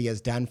Sophie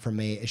has done for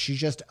me. Is she's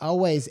just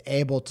always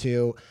able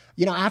to,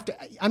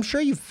 I'm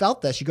sure you've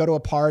felt this. You go to a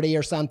party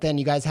or something,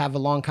 you guys have a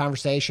long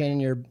conversation,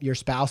 your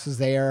spouse is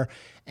there,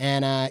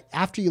 and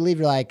after you leave,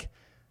 you're like,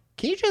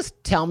 "Can you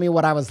just tell me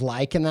what I was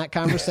like in that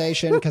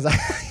conversation?" Because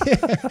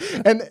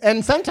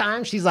and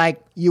sometimes she's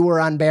like, "You were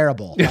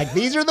unbearable. Like,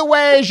 these are the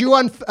ways you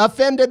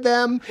offended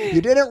them.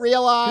 You didn't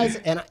realize."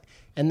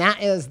 And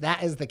that is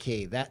the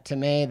key. That, to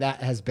me,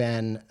 that has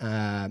been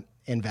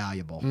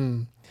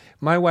invaluable.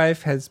 My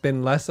wife has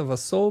been less of a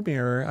soul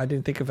mirror. I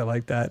didn't think of it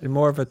like that. And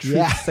more of a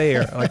truth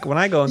sayer. Like when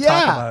I go and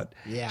talk about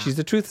she's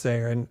a truth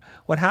sayer. And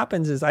what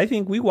happens is I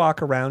think we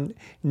walk around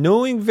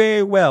knowing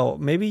very well,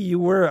 maybe you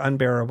were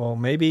unbearable.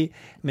 Maybe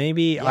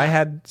I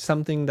had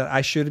something that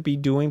I should be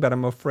doing, but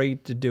I'm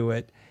afraid to do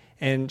it.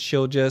 And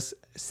she'll just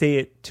say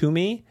it to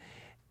me.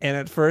 And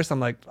at first I'm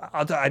like,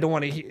 I don't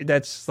want to hear.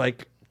 That's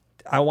like,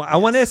 I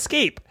want to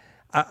escape.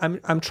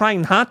 I'm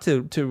trying not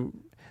to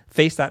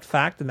face that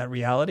fact and that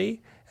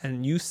reality.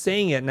 And you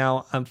saying it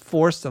now, I'm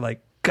forced to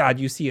like,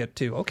 God, you see it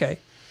too. Okay.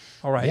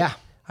 All right. Yeah.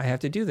 I have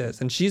to do this.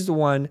 And she's the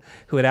one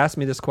who had asked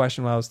me this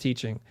question while I was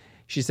teaching.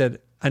 She said,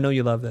 "I know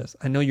you love this.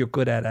 I know you're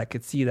good at it. I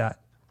could see that.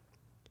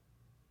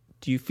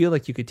 Do you feel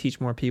like you could teach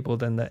more people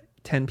than the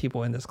 10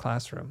 people in this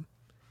classroom?"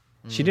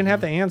 She didn't have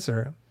the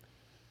answer.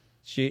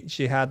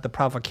 She had the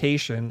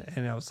provocation,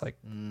 and I was like,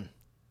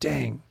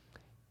 dang.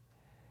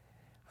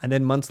 And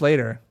then months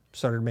later,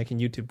 started making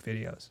YouTube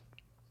videos.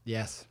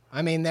 Yes.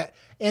 I mean, that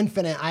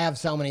infinite. I have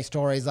so many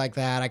stories like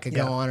that. I could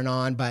go on and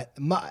on, but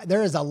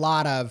there is a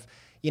lot of,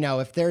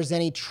 if there's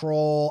any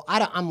troll,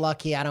 I'm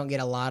lucky I don't get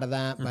a lot of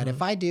that, but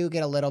if I do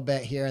get a little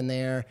bit here and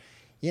there,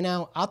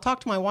 I'll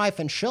talk to my wife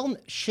and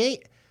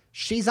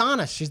she's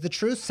honest. She's the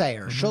truth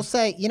sayer. She'll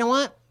say, "You know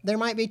what? There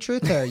might be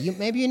truth there.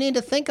 Maybe you need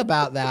to think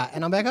about that."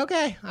 And I'm like,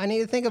 "Okay, I need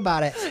to think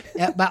about it."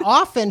 But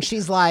often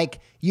she's like,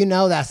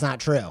 "That's not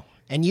true."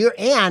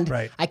 And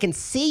right. I can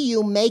see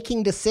you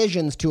making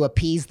decisions to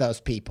appease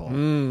those people.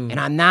 And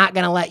I'm not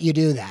going to let you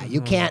do that.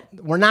 You can't,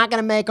 we're not going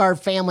to make our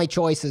family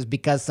choices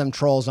because some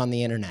trolls on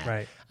the internet.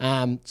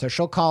 Right. So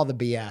she'll call the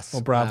BS.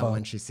 Well, bravo.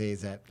 When she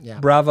sees it.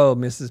 Yeah. Bravo,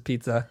 Mrs.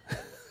 Pizza.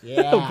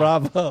 Yeah.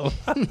 Bravo.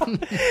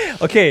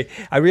 Okay.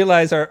 I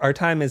realize our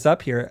time is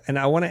up here, and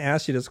I want to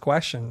ask you this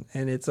question,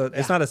 and it's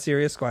not a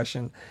serious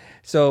question.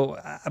 So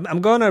I'm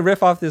going to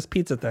riff off this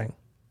pizza thing.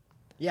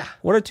 Yeah.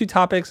 What are two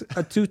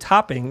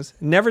toppings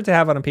never to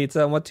have on a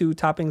pizza, and what two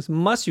toppings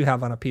must you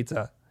have on a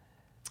pizza?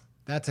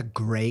 That's a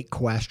great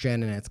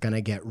question, and it's going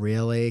to get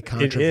really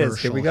controversial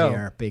Here we go.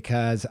 here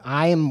because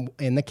I am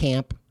in the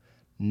camp,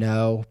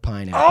 no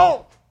pineapple.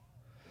 Oh!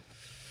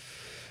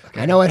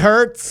 I know it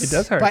hurts. It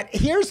does hurt. But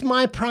here's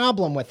my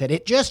problem with it.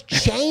 It just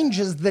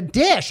changes the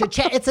dish.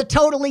 It's a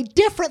totally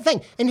different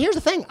thing. And here's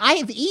the thing. I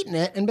have eaten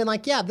it and been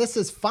like, yeah, this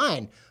is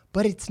fine.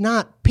 But it's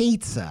not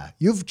pizza.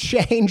 You've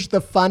changed the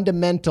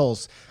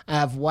fundamentals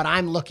of what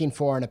I'm looking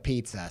for in a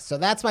pizza. So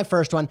that's my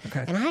first one.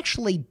 Okay. And I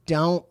actually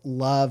don't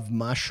love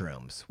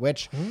mushrooms,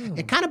 which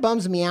it kind of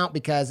bums me out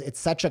because it's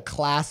such a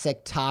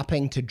classic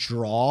topping to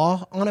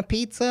draw on a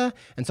pizza.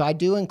 And so I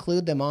do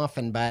include them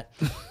often, but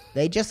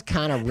they just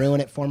kind of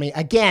ruin it for me.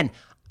 Again,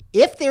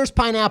 if there's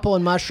pineapple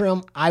and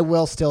mushroom, I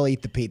will still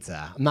eat the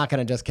pizza. I'm not going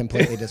to just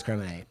completely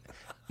discriminate.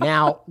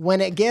 Now, when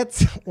it gets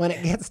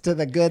to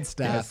the good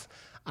stuff,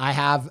 I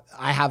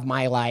have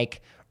my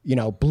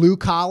blue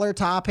collar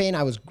topping.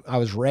 I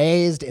was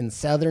raised in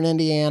Southern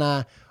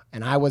Indiana,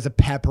 and I was a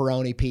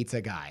pepperoni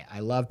pizza guy. I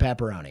love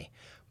pepperoni.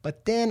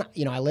 But then,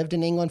 I lived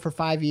in England for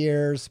 5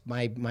 years.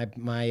 We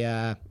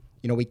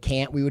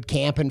would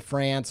camp in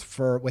France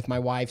with my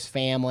wife's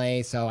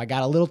family. So I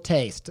got a little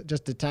taste,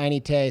 just a tiny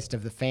taste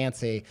of the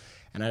fancy.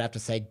 And I'd have to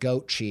say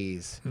goat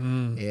cheese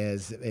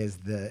is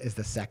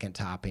the second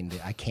topping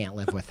that I can't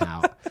live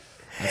without.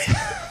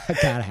 I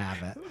gotta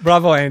have it.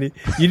 Bravo, Andy.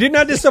 You did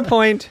not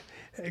disappoint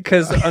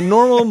because a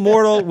normal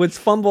mortal would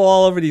fumble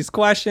all over these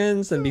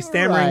questions and be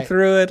stammering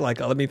through it. Like,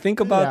 let me think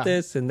about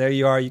this. And there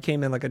you are. You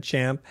came in like a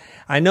champ.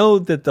 I know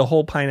that the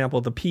whole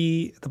pineapple,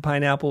 the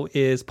pineapple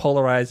is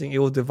polarizing. It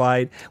will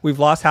divide. We've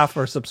lost half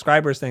our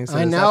subscribers thanks to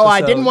this know. I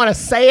episode. didn't want to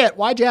say it.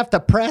 Why'd you have to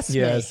press me?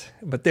 Yes,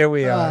 but there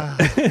we are.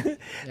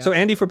 So,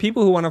 Andy, for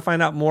people who want to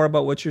find out more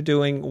about what you're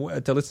doing,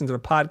 to listen to the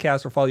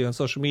podcast or follow you on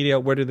social media,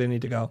 where do they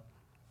need to go?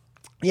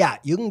 Yeah,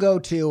 you can go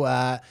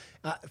to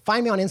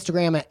find me on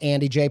Instagram at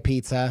Andy J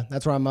Pizza.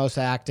 That's where I'm most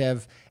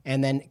active.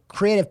 And then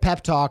Creative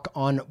Pep Talk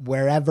on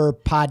wherever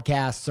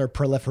podcasts are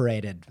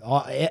proliferated.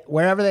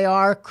 Wherever they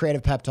are,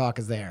 Creative Pep Talk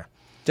is there.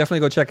 Definitely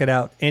go check it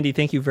out. Andy,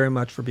 thank you very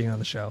much for being on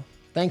the show.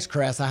 Thanks,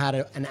 Chris. I had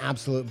an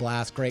absolute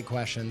blast. Great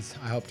questions.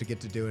 I hope to get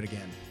to do it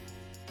again.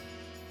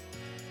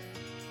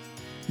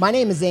 My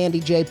name is Andy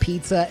J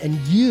Pizza, and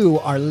you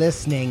are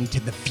listening to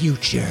The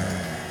Future.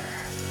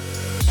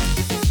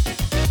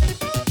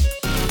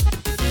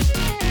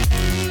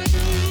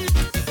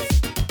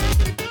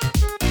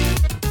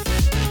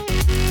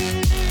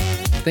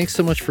 Thanks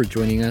so much for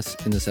joining us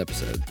in this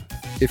episode.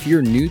 If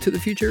you're new to The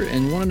Future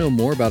and want to know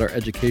more about our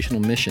educational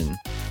mission,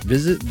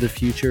 visit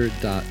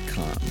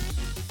thefuture.com.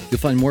 You'll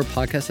find more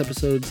podcast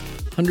episodes,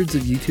 hundreds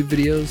of YouTube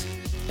videos,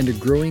 and a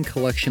growing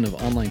collection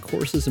of online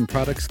courses and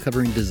products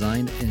covering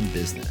design and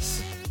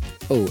business.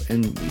 Oh,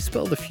 and we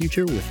spell The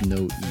Future with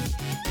no E.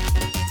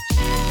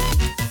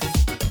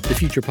 The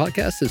Future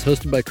Podcast is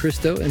hosted by Chris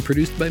Do and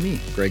produced by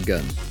me, Greg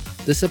Gunn.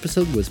 This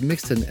episode was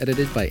mixed and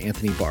edited by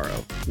Anthony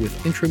Barrow,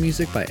 with intro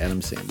music by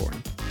Adam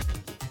Sanborn.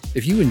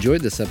 If you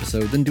enjoyed this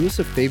episode, then do us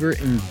a favor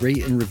and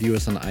rate and review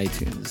us on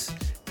iTunes.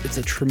 It's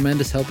a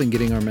tremendous help in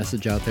getting our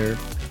message out there,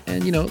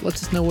 and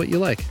lets us know what you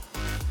like.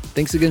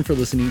 Thanks again for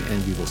listening,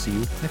 and we will see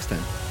you next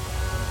time.